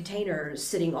on containers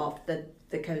sitting off the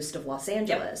coast of Los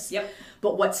Angeles. Yep.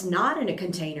 But what's not in a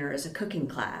container is a cooking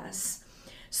class.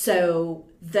 So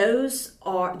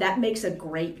that makes a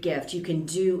great gift. You can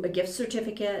do a gift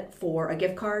certificate for a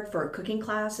gift card for a cooking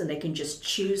class, and they can just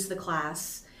choose the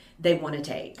class they want to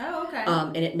take. Oh, okay.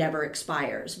 And it never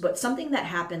expires. But something that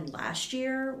happened last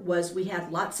year was we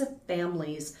had lots of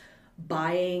families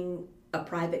buying a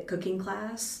private cooking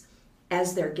class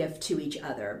as their gift to each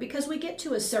other, because we get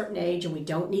to a certain age and we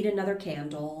don't need another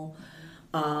candle.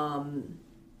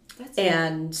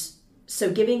 So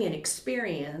giving an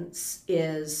experience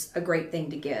is a great thing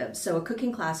to give. So a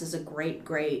cooking class is a great,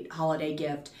 great holiday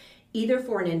gift, either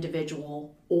for an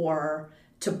individual or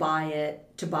to buy an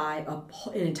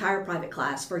entire private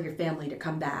class for your family to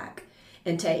come back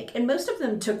and take. And most of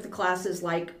them took the classes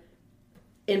like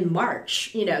in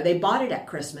March. They bought it at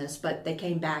Christmas, but they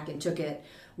came back and took it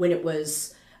when it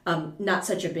was not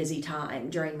such a busy time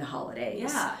during the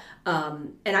holidays. Yeah.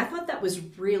 And I thought that was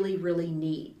really, really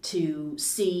neat to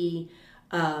see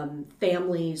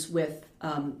families with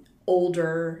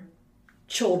older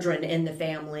children in the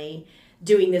family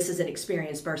doing this as an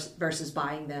experience versus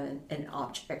buying them an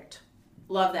object.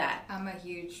 Love that. I'm a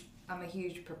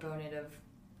huge proponent of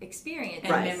experience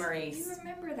And Right. memories. You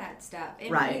remember that stuff,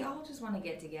 and Right. we all just want to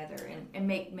get together and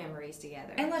make memories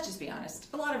together. And let's just be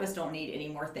honest, a lot of us don't need any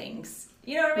more things.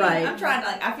 You know what I mean? Right. I'm trying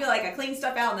to, I feel like I clean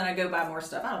stuff out and then I go buy more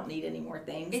stuff. I don't need any more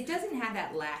things. it doesn't have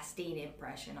that lasting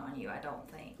impression on you, I don't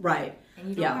think. Right. And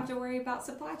you don't Yeah. have to worry about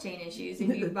supply chain issues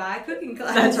if you buy cooking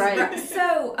class. That's right.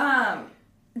 So,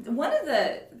 one of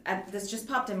the, this just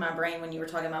popped in my brain when you were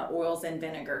talking about oils and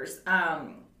vinegars.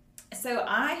 So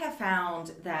I have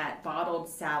found that bottled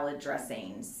salad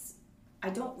dressings, I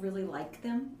don't really like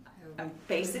them. I'm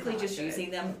basically just using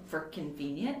them for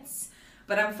convenience.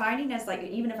 But I'm finding as like,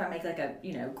 even if I make like a,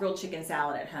 grilled chicken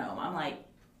salad at home, I'm like,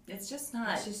 it's just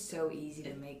not. It's just so easy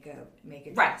to make a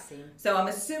Right. dressing. So I'm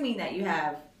assuming that you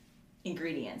have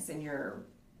ingredients in your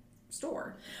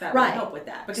store that Right. will help with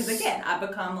that. Because again, I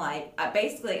become like, I'm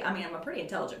a pretty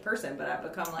intelligent person, but I've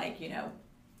become like,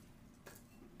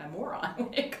 a moron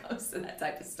when it comes to that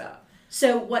type of stuff.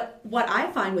 So what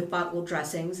I find with bottled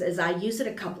dressings is I use it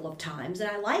a couple of times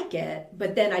and I like it,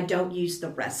 but then I don't use the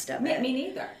rest of it. Me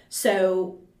neither.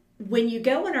 So when you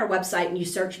go on our website and you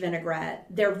search vinaigrette,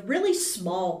 they're really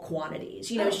small quantities.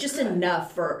 It's just good.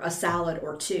 enough for a salad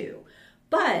or two.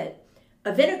 But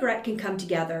a vinaigrette can come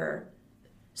together.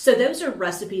 So those are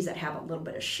recipes that have a little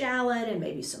bit of shallot and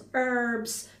maybe some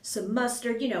herbs, some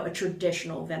mustard, a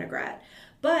traditional vinaigrette.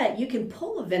 But you can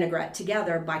pull a vinaigrette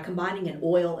together by combining an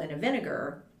oil and a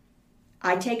vinegar.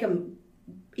 I take them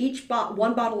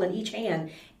one bottle in each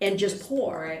hand and just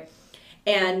pour. Right.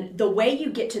 And the way you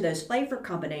get to those flavor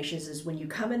combinations is when you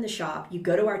come in the shop, you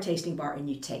go to our tasting bar and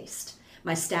you taste.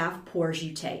 My staff pours,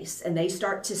 you taste. And they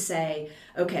start to say,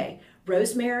 okay,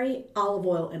 rosemary, olive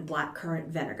oil, and blackcurrant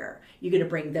vinegar. You're going to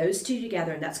bring those two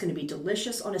together, and that's going to be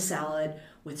delicious on a salad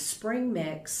with spring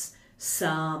mix,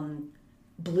 some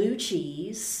blue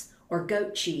cheese or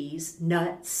goat cheese,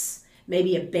 nuts,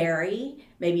 maybe a berry,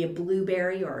 maybe a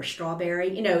blueberry or a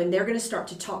strawberry, and they're going to start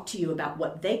to talk to you about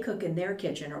what they cook in their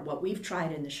kitchen or what we've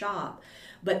tried in the shop.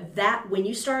 But that, when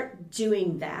you start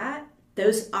doing that,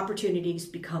 those opportunities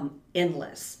become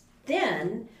endless.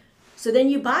 Then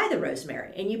you buy the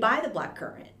rosemary and you buy the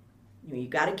blackcurrant. You've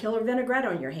got a killer vinaigrette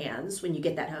on your hands when you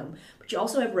get that home. But you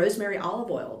also have rosemary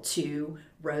olive oil to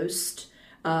roast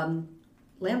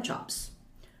lamb chops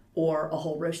or a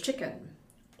whole roast chicken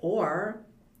or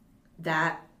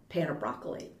that pan of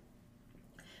broccoli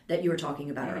that you were talking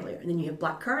about earlier. And then you have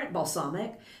blackcurrant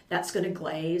balsamic. That's going to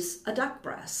glaze a duck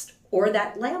breast or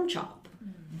that lamb chop.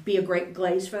 Be a great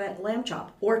glaze for that lamb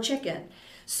chop or chicken.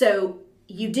 So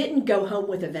you didn't go home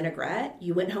with a vinaigrette.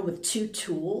 You went home with two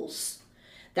tools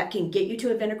that can get you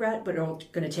to a vinaigrette, but are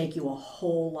going to take you a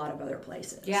whole lot of other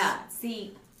places. Yeah.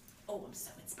 See, I'm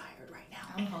so inspired right now.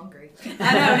 I'm hungry.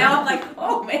 I know. Now I'm like,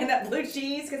 oh man, that blue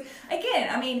cheese. Because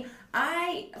again,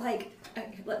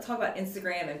 let's talk about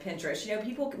Instagram and Pinterest.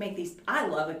 People can make these. I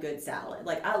love a good salad.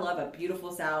 Like, I love a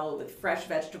beautiful salad with fresh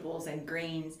vegetables and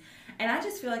greens. And I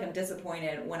just feel like I'm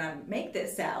disappointed when I make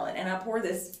this salad and I pour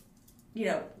this,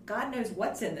 God knows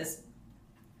what's in this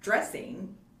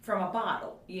dressing from a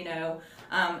bottle.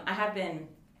 I have been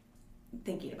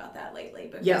thinking about that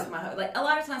lately because a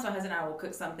lot of times my husband and I will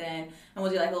cook something and we'll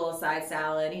do like a little side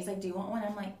salad and he's like, do you want one?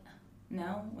 I'm like,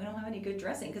 no, we don't have any good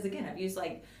dressing, because again, I've used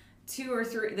like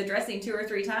the dressing 2 or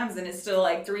 3 times and it's still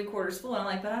like 3/4 full, and I'm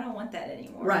like, but I don't want that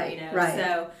anymore. Right.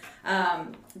 So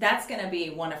that's going to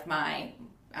be one of my,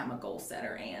 I'm a goal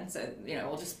setter, and so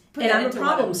we'll just put And that I'm a into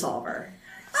problem solver.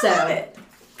 I love it.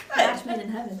 Match made in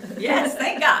heaven. Yes,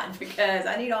 thank God, because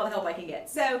I need all the help I can get.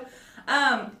 So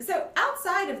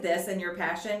outside of this and your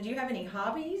passion, do you have any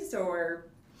hobbies or?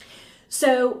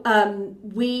 So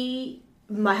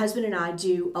my husband and I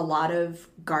do a lot of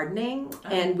gardening,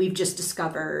 and we've just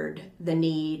discovered the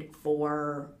need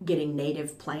for getting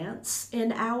native plants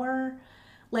in our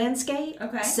landscape.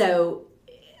 Okay. So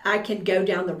I can go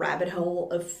down the rabbit hole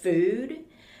of food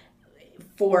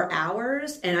for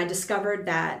hours, and I discovered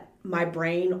that my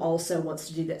brain also wants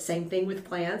to do that same thing with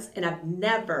plants, and I've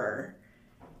never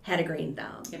had a green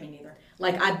thumb. Yeah, me neither.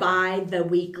 Like, I buy the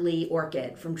weekly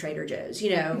orchid from Trader Joe's,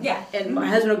 Yeah. and my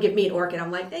husband will give me an orchid.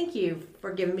 I'm like, thank you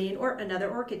for giving me another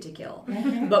orchid to kill.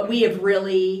 But we have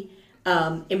really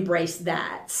embraced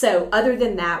that. So other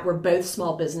than that, we're both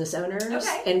small business owners,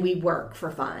 Okay. and we work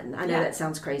for fun. I know Yeah. that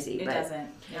sounds crazy, It but doesn't.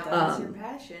 That's your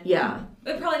passion. yeah,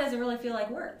 It probably doesn't really feel like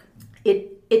work.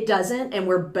 it doesn't. And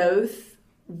we're both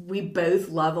we both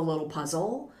love a little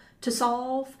puzzle to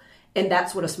solve, and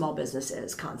that's what a small business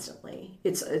is constantly.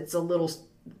 It's a little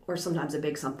or sometimes a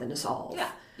big something to solve.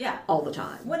 Yeah. All the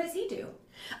time. What does he do?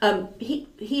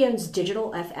 He owns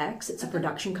Digital FX. It's a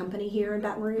production company here in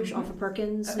Baton Rouge off of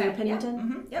Perkins near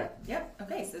Pennington. Yeah. Yep.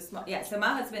 Okay. So So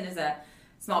my husband is a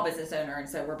small business owner, and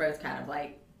so we're both kind of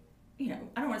like, I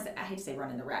don't want to say, I hate to say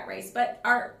running the rat race, but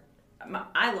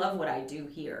I love what I do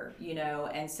here,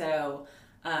 and so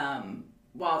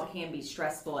while it can be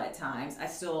stressful at times, I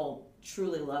still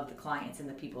truly love the clients and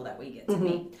the people that we get to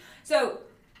meet. So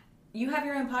you have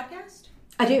your own podcast?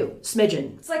 I do.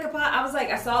 Smidgen. It's like I was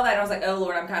like, I saw that and I was like, oh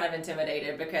Lord, I'm kind of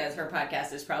intimidated because her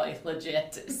podcast is probably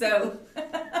legit. So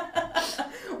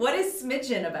what is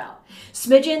Smidgen about?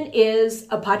 Smidgen is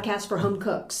a podcast for home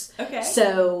cooks. Okay.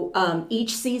 So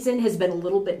each season has been a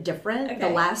little bit different. Okay. The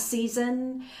last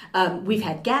season, we've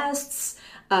had guests,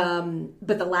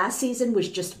 but the last season was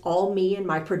just all me and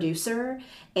my producer.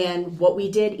 And what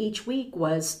we did each week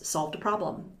was solved a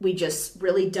problem. We just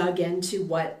really dug into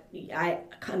what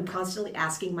I'm constantly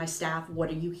asking my staff, what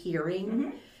are you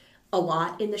hearing a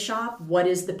lot in the shop? What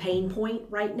is the pain point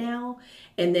right now?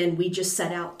 And then we just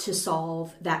set out to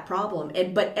solve that problem.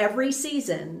 But every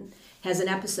season has an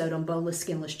episode on boneless,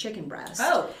 skinless chicken breast.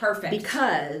 Oh, perfect.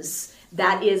 Because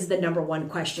that is the number one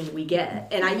question we get.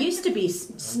 And I used to be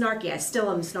snarky. I still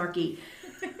am snarky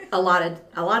a lot of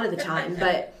the time.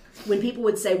 But when people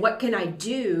would say, what can I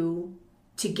do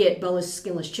to get boneless,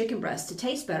 skinless chicken breasts to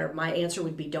taste better? My answer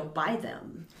would be, don't buy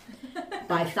them.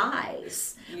 Buy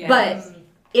thighs. Yes. But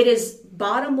it is,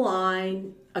 bottom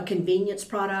line, a convenience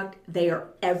product. They are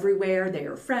everywhere. They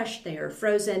are fresh. They are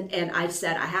frozen. And I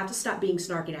said, I have to stop being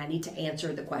snarky and I need to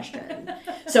answer the question.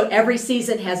 So every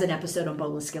season has an episode on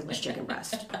boneless, skinless chicken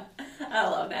breast. I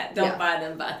love that. Don't buy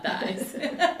them, buy thighs.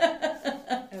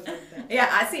 Yeah,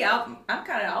 I see.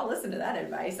 I'll listen to that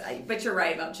advice. But you're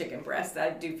right about chicken breasts.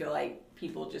 I do feel like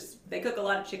people they cook a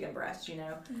lot of chicken breasts, They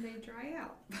dry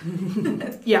out.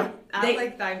 Yeah. I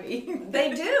like thigh meat.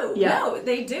 They do. Yeah. No,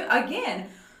 they do. Again,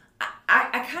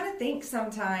 I kind of think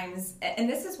sometimes, and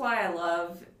this is why I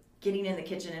love getting in the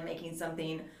kitchen and making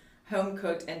something home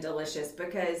cooked and delicious,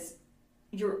 because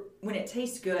when it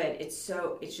tastes good, it's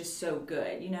just so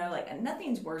good. Like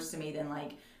nothing's worse to me than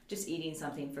like just eating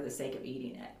something for the sake of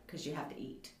eating it, because you have to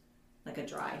eat like a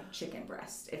dry chicken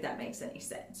breast, if that makes any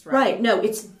sense, right? Right. No,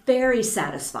 it's very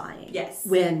satisfying. Yes.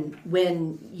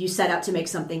 When you set out to make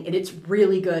something and it's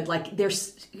really good, like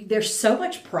there's so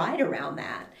much pride around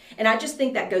that. And I just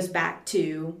think that goes back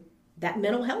to that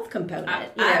mental health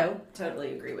component. I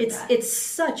totally agree with that. It's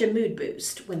such a mood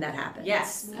boost when that happens.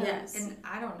 Yes. And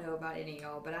I don't know about any of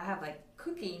y'all, but I have like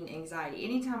cooking anxiety.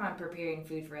 Anytime I'm preparing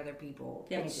food for other people,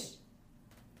 Yes.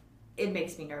 it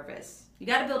makes me nervous. You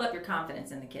got to build up your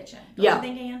confidence in the kitchen. Don't Yeah. you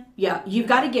think, Ann? Yeah, you've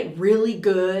got to get really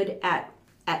good at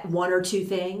one or two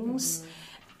things,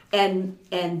 and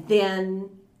then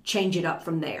change it up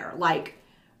from there. Like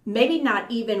maybe not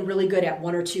even really good at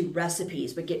one or two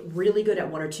recipes, but get really good at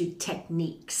one or two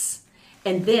techniques,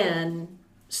 and then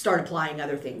start applying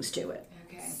other things to it.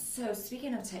 Okay. So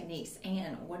speaking of techniques,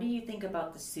 Ann, what do you think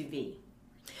about the sous vide?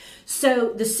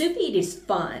 So the sous vide is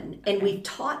fun, and we've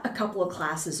taught a couple of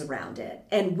classes around it,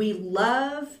 and we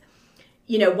love,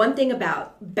 one thing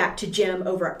about back to Jim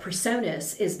over at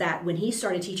Presonus is that when he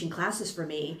started teaching classes for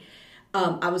me,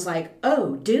 I was like,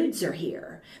 oh, dudes are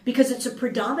here, because it's a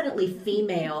predominantly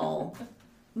female,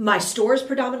 my store is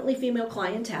predominantly female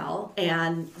clientele,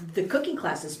 and the cooking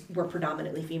classes were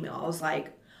predominantly female. I was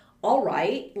like, all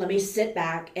right, let me sit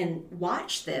back and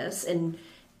watch this. And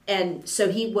so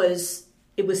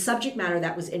it was subject matter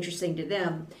that was interesting to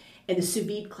them. And the sous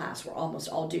vide class were almost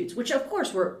all dudes, which of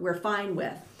course we're fine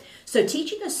with. So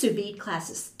teaching a sous vide class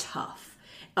is tough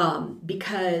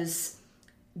because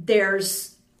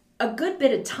there's a good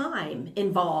bit of time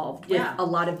involved with a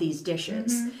lot of these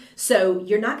dishes. So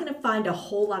you're not going to find a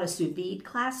whole lot of sous vide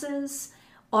classes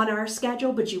on our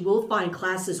schedule, but you will find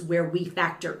classes where we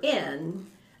factor in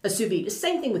a sous vide. The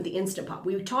same thing with the Instant Pot.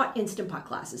 We taught Instant Pot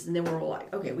classes, and then we were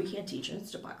like, okay, we can't teach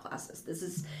Instant Pot classes. This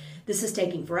is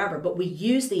taking forever. But we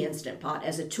use the Instant Pot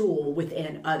as a tool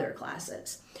within other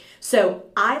classes. So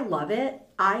I love it.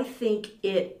 I think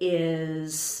it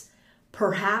is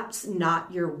perhaps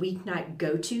not your weeknight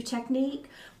go-to technique,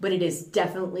 but it is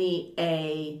definitely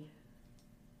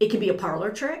it can be a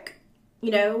parlor trick,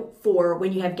 for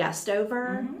when you have guests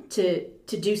over to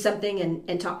do something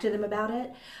and talk to them about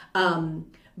it.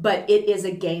 But it is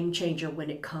a game changer when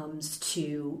it comes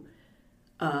to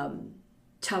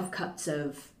tough cuts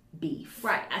of beef.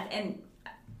 Right. And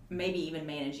maybe even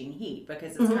managing heat,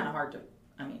 because it's kind of hard to,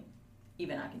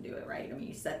 even I can do it, right? I mean,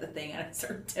 you set the thing at a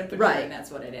certain temperature, Right. and that's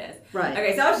what it is. Right.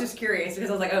 Okay, so I was just curious because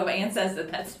I was like, oh, if Ann says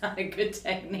that that's not a good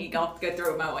technique, I'll go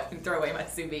throw away my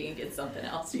sous vide and get something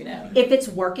else, you know. If it's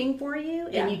working for you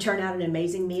and Yeah. you turn out an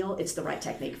amazing meal, it's the right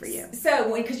technique for you.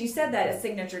 So, because you said that a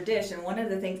signature dish, and one of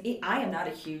the things, I am not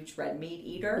a huge red meat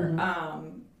eater,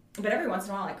 but every once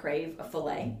in a while I crave a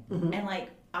fillet, and like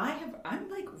I'm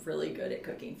like really good at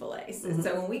cooking fillets.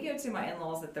 So when we go to my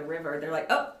in-laws at the river, they're like,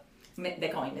 oh, they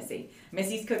call me Missy.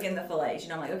 Missy's cooking the fillets. You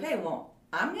know, I'm like, okay, well,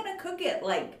 I'm going to cook it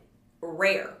like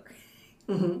rare.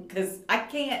 Because I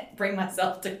can't bring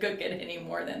myself to cook it any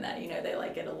more than that. You know, they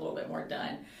like it a little bit more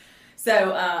done.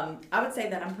 So I would say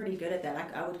that I'm pretty good at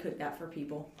that. I would cook that for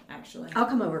people, actually. I'll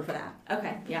come over for that.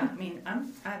 Okay, yeah. I mean,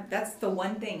 that's the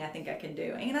one thing I think I can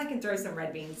do. And I can throw some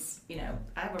red beans. You know,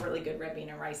 I have a really good red bean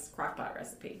and rice crock pot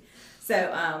recipe.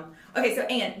 So, okay, so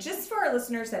Ann, just for our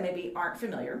listeners that maybe aren't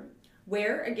familiar,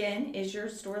 where, again, is your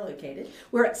store located?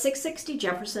 We're at 660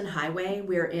 Jefferson Highway.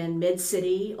 We're in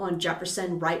Mid-City on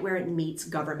Jefferson, right where it meets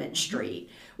Government Street.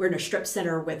 We're in a strip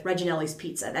center with Reginelli's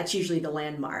Pizza. That's usually the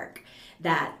landmark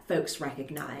that folks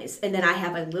recognize. And then I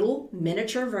have a little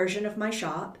miniature version of my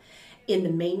shop in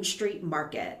the Main Street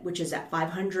Market, which is at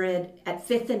 500 at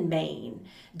 5th and Main,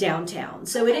 downtown.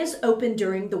 So it is open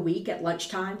during the week at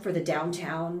lunchtime for the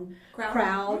downtown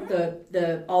crowd,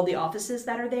 the all the offices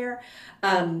that are there.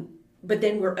 But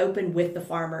then we're open with the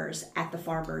farmers at the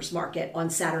farmers market on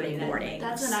Saturday mornings.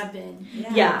 That's when I've been.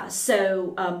 Yeah,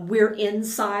 so we're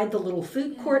inside the little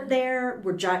food court there.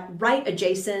 We're right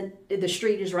adjacent. The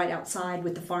street is right outside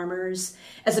with the farmers.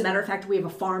 As a matter of fact, we have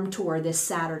a farm tour this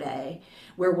Saturday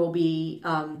where we'll be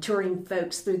touring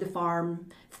folks through the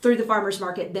farmers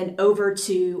market, then over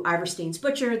to Iverstein's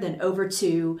Butcher, then over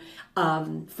to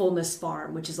Fullness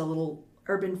Farm, which is a little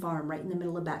urban farm right in the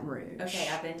middle of Baton Rouge. Okay,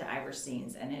 I've been to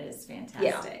Iverstein's and it is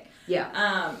fantastic.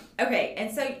 Yeah. Okay,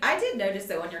 and so I did notice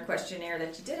though on your questionnaire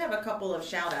that you did have a couple of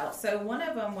shout outs. So one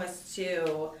of them was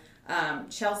to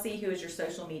Chelsea, who is your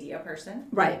social media person.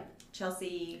 Right.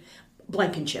 Chelsea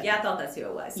Blankenship. Yeah, I thought that's who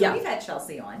it was. So Yeah. we've had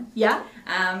Chelsea on. Yeah.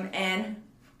 And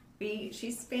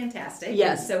she's fantastic.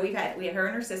 Yes. So we had her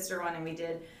and her sister on, and we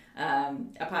did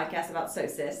a podcast about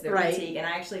SOSIS, the Right. boutique, and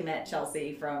I actually met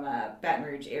Chelsea from Baton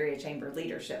Rouge Area Chamber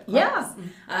Leadership Yeah.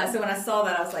 class. So when I saw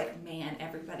that, I was like, man,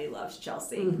 everybody loves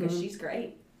Chelsea because she's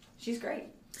great. She's great.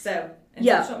 So and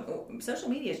Yeah. social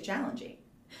media is challenging.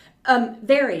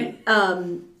 Very.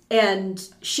 And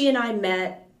she and I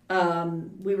met,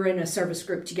 we were in a service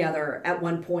group together at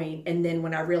one point, and then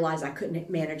when I realized I couldn't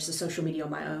manage the social media on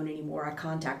my own anymore, I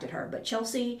contacted her. But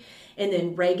Chelsea, and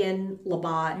then Reagan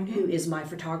Labatt, who is my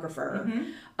photographer.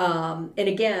 And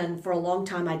again, for a long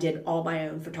time, I did all my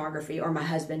own photography, or my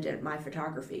husband did my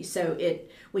photography. So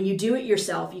when you do it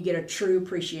yourself, you get a true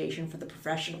appreciation for the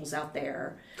professionals out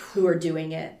there who are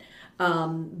doing it.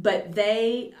 But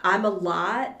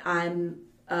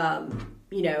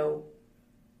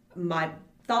my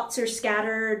thoughts are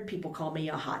scattered. People call me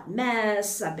a hot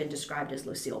mess. I've been described as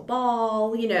Lucille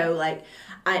Ball,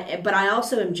 but I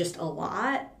also am just a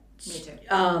lot. Me too.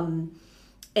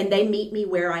 And they meet me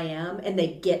where I am and they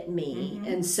get me.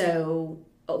 And so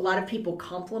a lot of people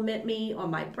compliment me on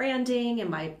my branding and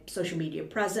my social media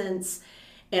presence.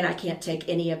 And I can't take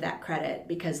any of that credit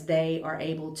because they are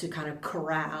able to kind of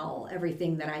corral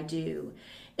everything that I do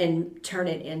and turn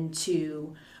it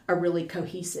into a really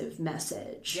cohesive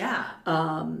message. Yeah.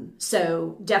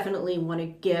 So definitely want to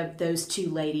give those two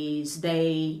ladies,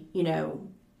 they're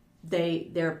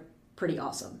pretty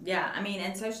awesome. Yeah, I mean,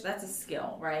 and so that's a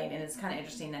skill, right? And it's kind of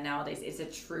interesting that nowadays it's a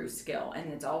true skill,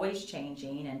 and it's always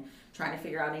changing and trying to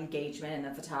figure out engagement and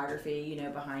the photography,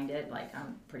 behind it. Like,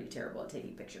 I'm pretty terrible at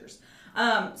taking pictures.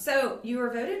 So you were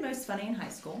voted most funny in high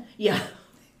school. Yeah.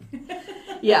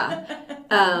 Yeah.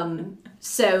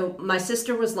 So my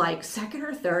sister was like second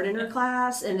or third in her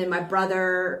class, and then my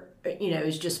brother,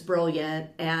 is just brilliant,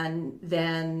 and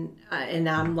then and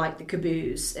I'm like the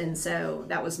caboose, and so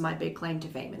that was my big claim to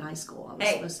fame in high school. I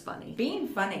was most funny. Being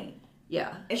funny.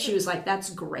 Yeah. She was like, "That's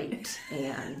great,"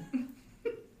 and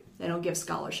they don't give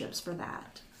scholarships for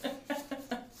that.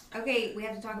 Okay, we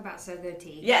have to talk about So Good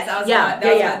Tea. Yes, I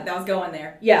was going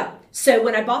there. Yeah. So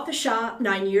when I bought the shop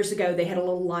 9 years ago, they had a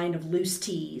little line of loose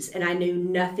teas, and I knew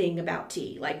nothing about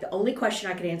tea. Like, the only question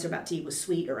I could answer about tea was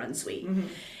sweet or unsweet.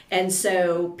 And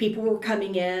so people were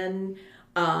coming in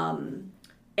and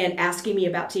asking me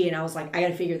about tea, and I was like, I got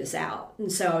to figure this out.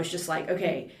 And so I was just like,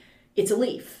 okay, it's a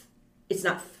leaf. It's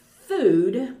not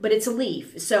food, but it's a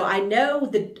leaf. So I know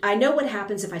what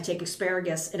happens if I take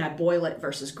asparagus and I boil it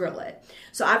versus grill it.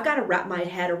 So I've got to wrap my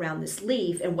head around this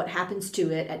leaf and what happens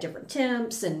to it at different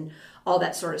temps and all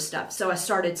that sort of stuff. So I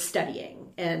started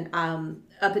studying, and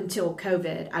up until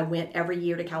COVID, I went every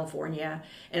year to California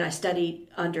and I studied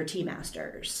under Tea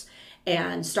Masters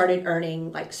and started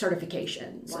earning like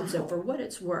certifications. Wow. And so for what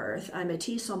it's worth, I'm a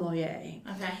tea sommelier.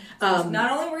 Okay. So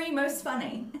not only were you most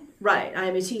funny. Right, I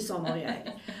am a tea sommelier.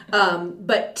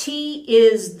 But tea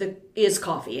is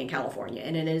coffee in California,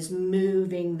 and it is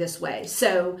moving this way.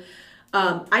 So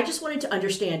I just wanted to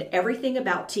understand everything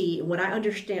about tea. And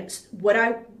what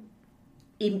I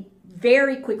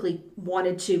very quickly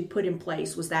wanted to put in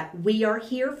place was that we are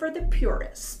here for the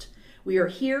purist. We are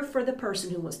here for the person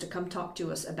who wants to come talk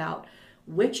to us about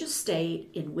which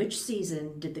estate in which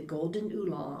season did the golden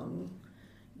oolong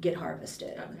get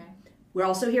harvested. Okay. We're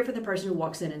also here for the person who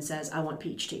walks in and says, I want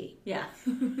peach tea. Yeah.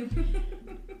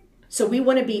 So we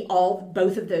want to be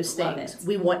both of those Love things. it.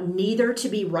 We want neither to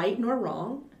be right nor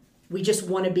wrong. We just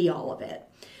want to be all of it.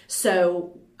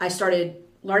 So I started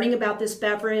learning about this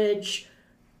beverage.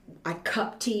 I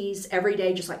cup teas every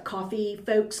day, just like coffee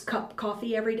folks cup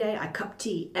coffee every day. I cup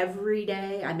tea every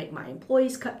day. I make my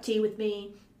employees cup tea with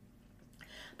me.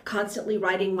 I'm constantly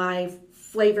writing my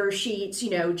flavor sheets,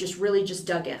 just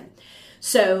dug in.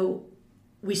 So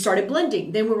we started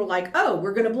blending. Then we were like, oh,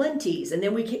 we're going to blend teas. And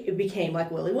then it became like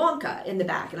Willy Wonka in the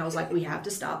back. And I was like, we have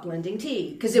to stop blending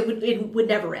tea because it would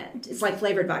never end. It's like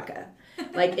flavored vodka.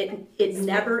 Like it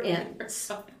never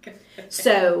ends.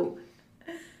 So...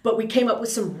 But we came up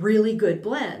with some really good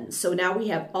blends. So now we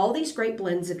have all these great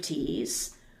blends of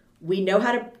teas. We know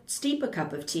how to steep a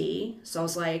cup of tea. So I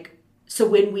was like, so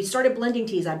when we started blending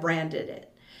teas, I branded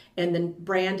it. And the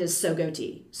brand is Sogo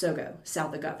Tea. Sogo,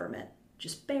 South of Government.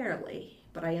 Just barely,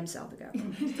 but I am South of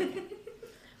Government.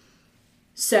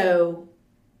 So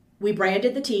we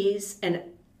branded the teas, and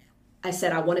I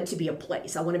said I want it to be a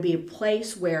place. I want to be a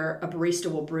place where a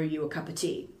barista will brew you a cup of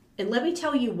tea. And let me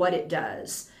tell you what it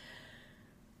does.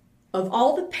 Of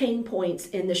all the pain points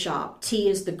in the shop, tea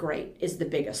is the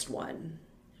biggest one.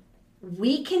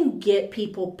 We can get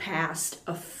people past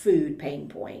a food pain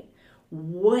point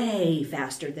way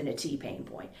faster than a tea pain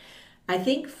point. I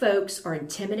think folks are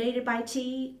intimidated by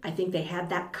tea. I think they have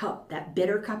that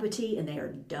bitter cup of tea, and they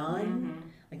are done. Mm-hmm.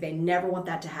 Like they never want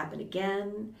that to happen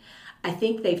again. I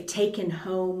think they've taken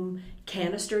home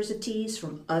canisters of teas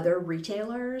from other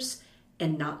retailers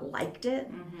and not liked it.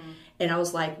 Mm-hmm. And I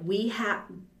was like,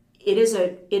 it is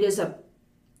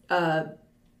a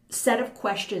set of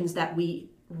questions that we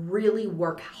really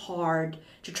work hard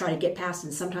to try to get past,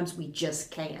 and sometimes we just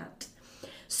can't.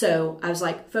 So I was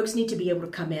like, folks need to be able to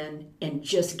come in and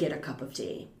just get a cup of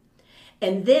tea.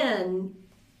 And then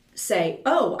say,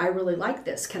 oh, I really like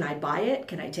this. Can I buy it?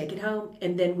 Can I take it home?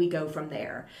 And then we go from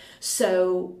there.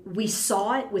 So we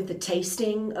saw it with the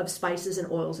tasting of spices and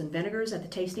oils and vinegars at the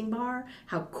tasting bar,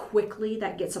 how quickly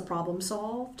that gets a problem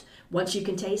solved once you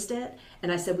can taste it. And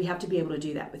I said, we have to be able to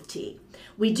do that with tea.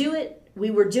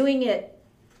 We were doing it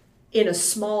in a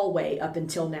small way up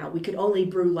until now. We could only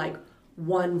brew like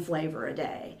one flavor a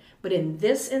day. But in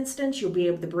this instance, the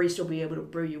barista will be able to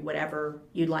brew you whatever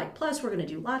you'd like. Plus, we're going to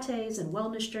do lattes and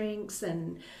wellness drinks.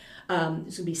 And there's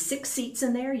going to be 6 seats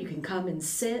in there. You can come and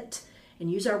sit and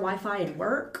use our Wi-Fi and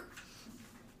work.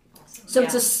 So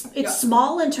it's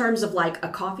small in terms of like a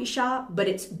coffee shop, but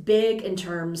it's big in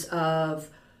terms of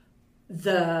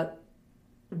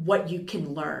what you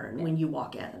can learn when you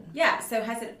walk in. Yeah, so it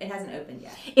hasn't opened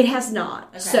yet? It has not.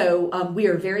 Okay. So we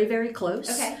are very, very close.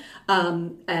 Okay.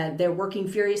 They're working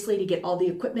furiously to get all the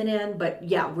equipment in, but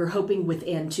yeah, we're hoping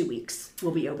within 2 weeks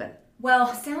we'll be open.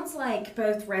 Well, sounds like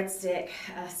both Red Stick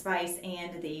Spice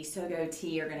and the Sogo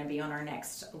Tea are going to be on our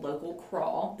next local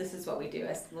crawl. This is what we do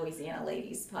as Louisiana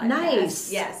Ladies podcast.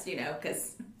 Nice. Yes,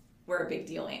 because we're a big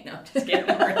deal. No, I'm just kidding.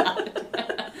 We're not.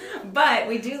 But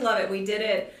we do love it. We did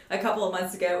it a couple of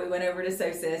months ago. We went over to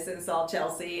Sosis and saw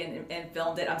Chelsea and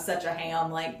filmed it. I'm such a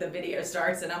ham. Like the video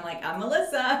starts and I'm like, I'm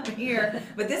Melissa. I'm here.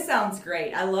 But this sounds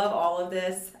great. I love all of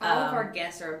this. All of our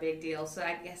guests are a big deal. So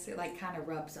I guess it like kind of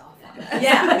rubs off on us.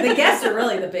 Yeah. The guests are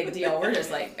really the big deal. We're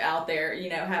just like out there,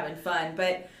 having fun.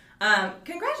 But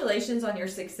congratulations on your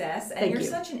success. And you're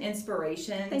such an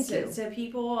inspiration to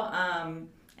people.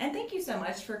 And thank you so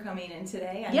much for coming in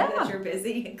today. I know that you're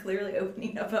busy and clearly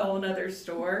opening up a whole nother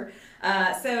store.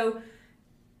 So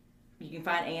you can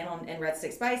find Ann and Red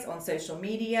Stick Spice on social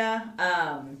media.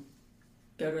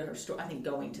 Go to her store. I think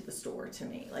going to the store to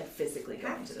me, like physically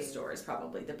going to the store is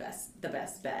probably the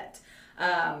best bet.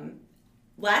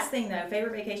 Last thing though,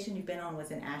 favorite vacation you've been on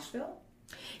was in Asheville?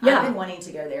 Yeah. I've been wanting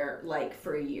to go there like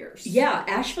for years. Yeah,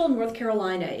 Asheville, North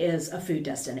Carolina is a food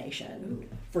destination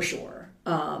for sure.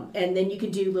 And then you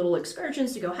can do little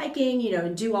excursions to go hiking,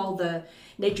 and do all the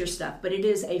nature stuff. But it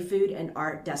is a food and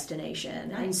art destination.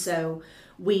 Nice. And so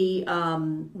we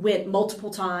went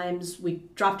multiple times. We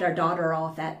dropped our daughter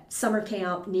off at summer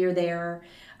camp near there.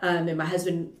 And my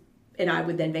husband and I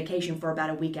would then vacation for about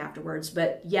a week afterwards.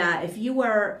 But yeah, if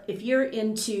you're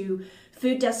into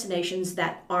food destinations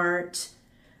that aren't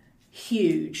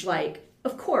huge, like,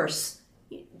 of course,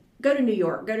 go to New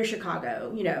York, go to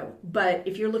Chicago, but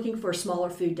if you're looking for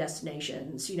smaller food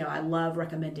destinations, I love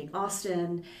recommending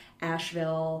Austin,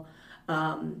 Asheville,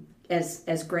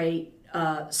 as great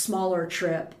smaller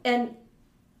trip. And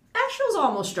Asheville's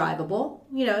almost drivable.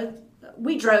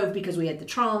 We drove because we had the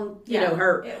trunk,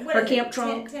 her camp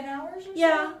trunk. 10 hours or so?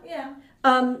 Yeah. Yeah.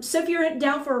 So if you're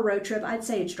down for a road trip, I'd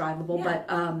say it's drivable. Yeah.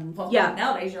 But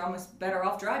nowadays you're almost better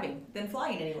off driving than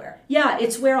flying anywhere. Yeah,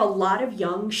 it's where a lot of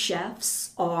young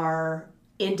chefs are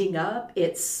ending up.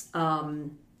 It's a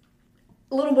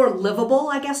little more livable,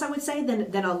 I guess I would say, than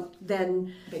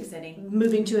Big city.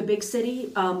 moving to a big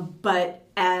city. But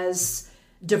as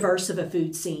diverse of a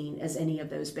food scene as any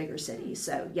of those bigger cities.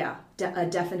 So yeah, a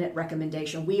definite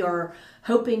recommendation. We are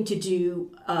hoping to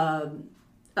do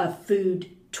a food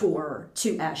tour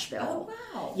to Asheville.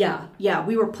 Oh wow! Yeah.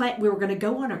 We were going to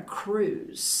go on a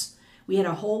cruise. We had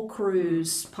a whole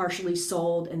cruise partially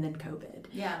sold, and then COVID.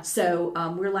 Yeah. So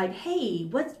we're like, hey,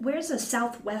 where's a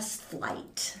Southwest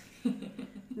flight?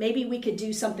 Maybe we could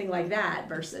do something like that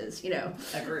versus, a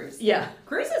cruise. Yeah.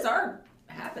 Cruises are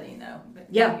happening though.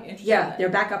 Yeah. They're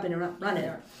back up and running.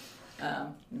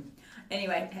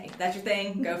 Anyway, hey, that's your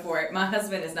thing. Go for it. My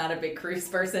husband is not a big cruise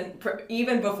person.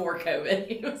 Even before COVID,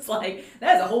 he was like,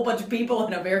 "That's a whole bunch of people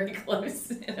in a very close,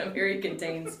 in a very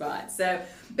contained spot." So,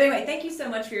 but anyway, thank you so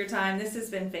much for your time. This has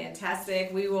been fantastic.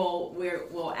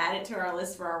 We'll add it to our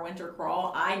list for our winter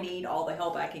crawl. I need all the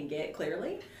help I can get.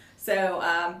 Clearly. So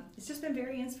it's just been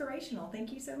very inspirational.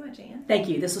 Thank you so much, Ann. Thank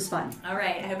you. This was fun. All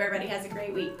right. I hope everybody has a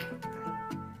great week.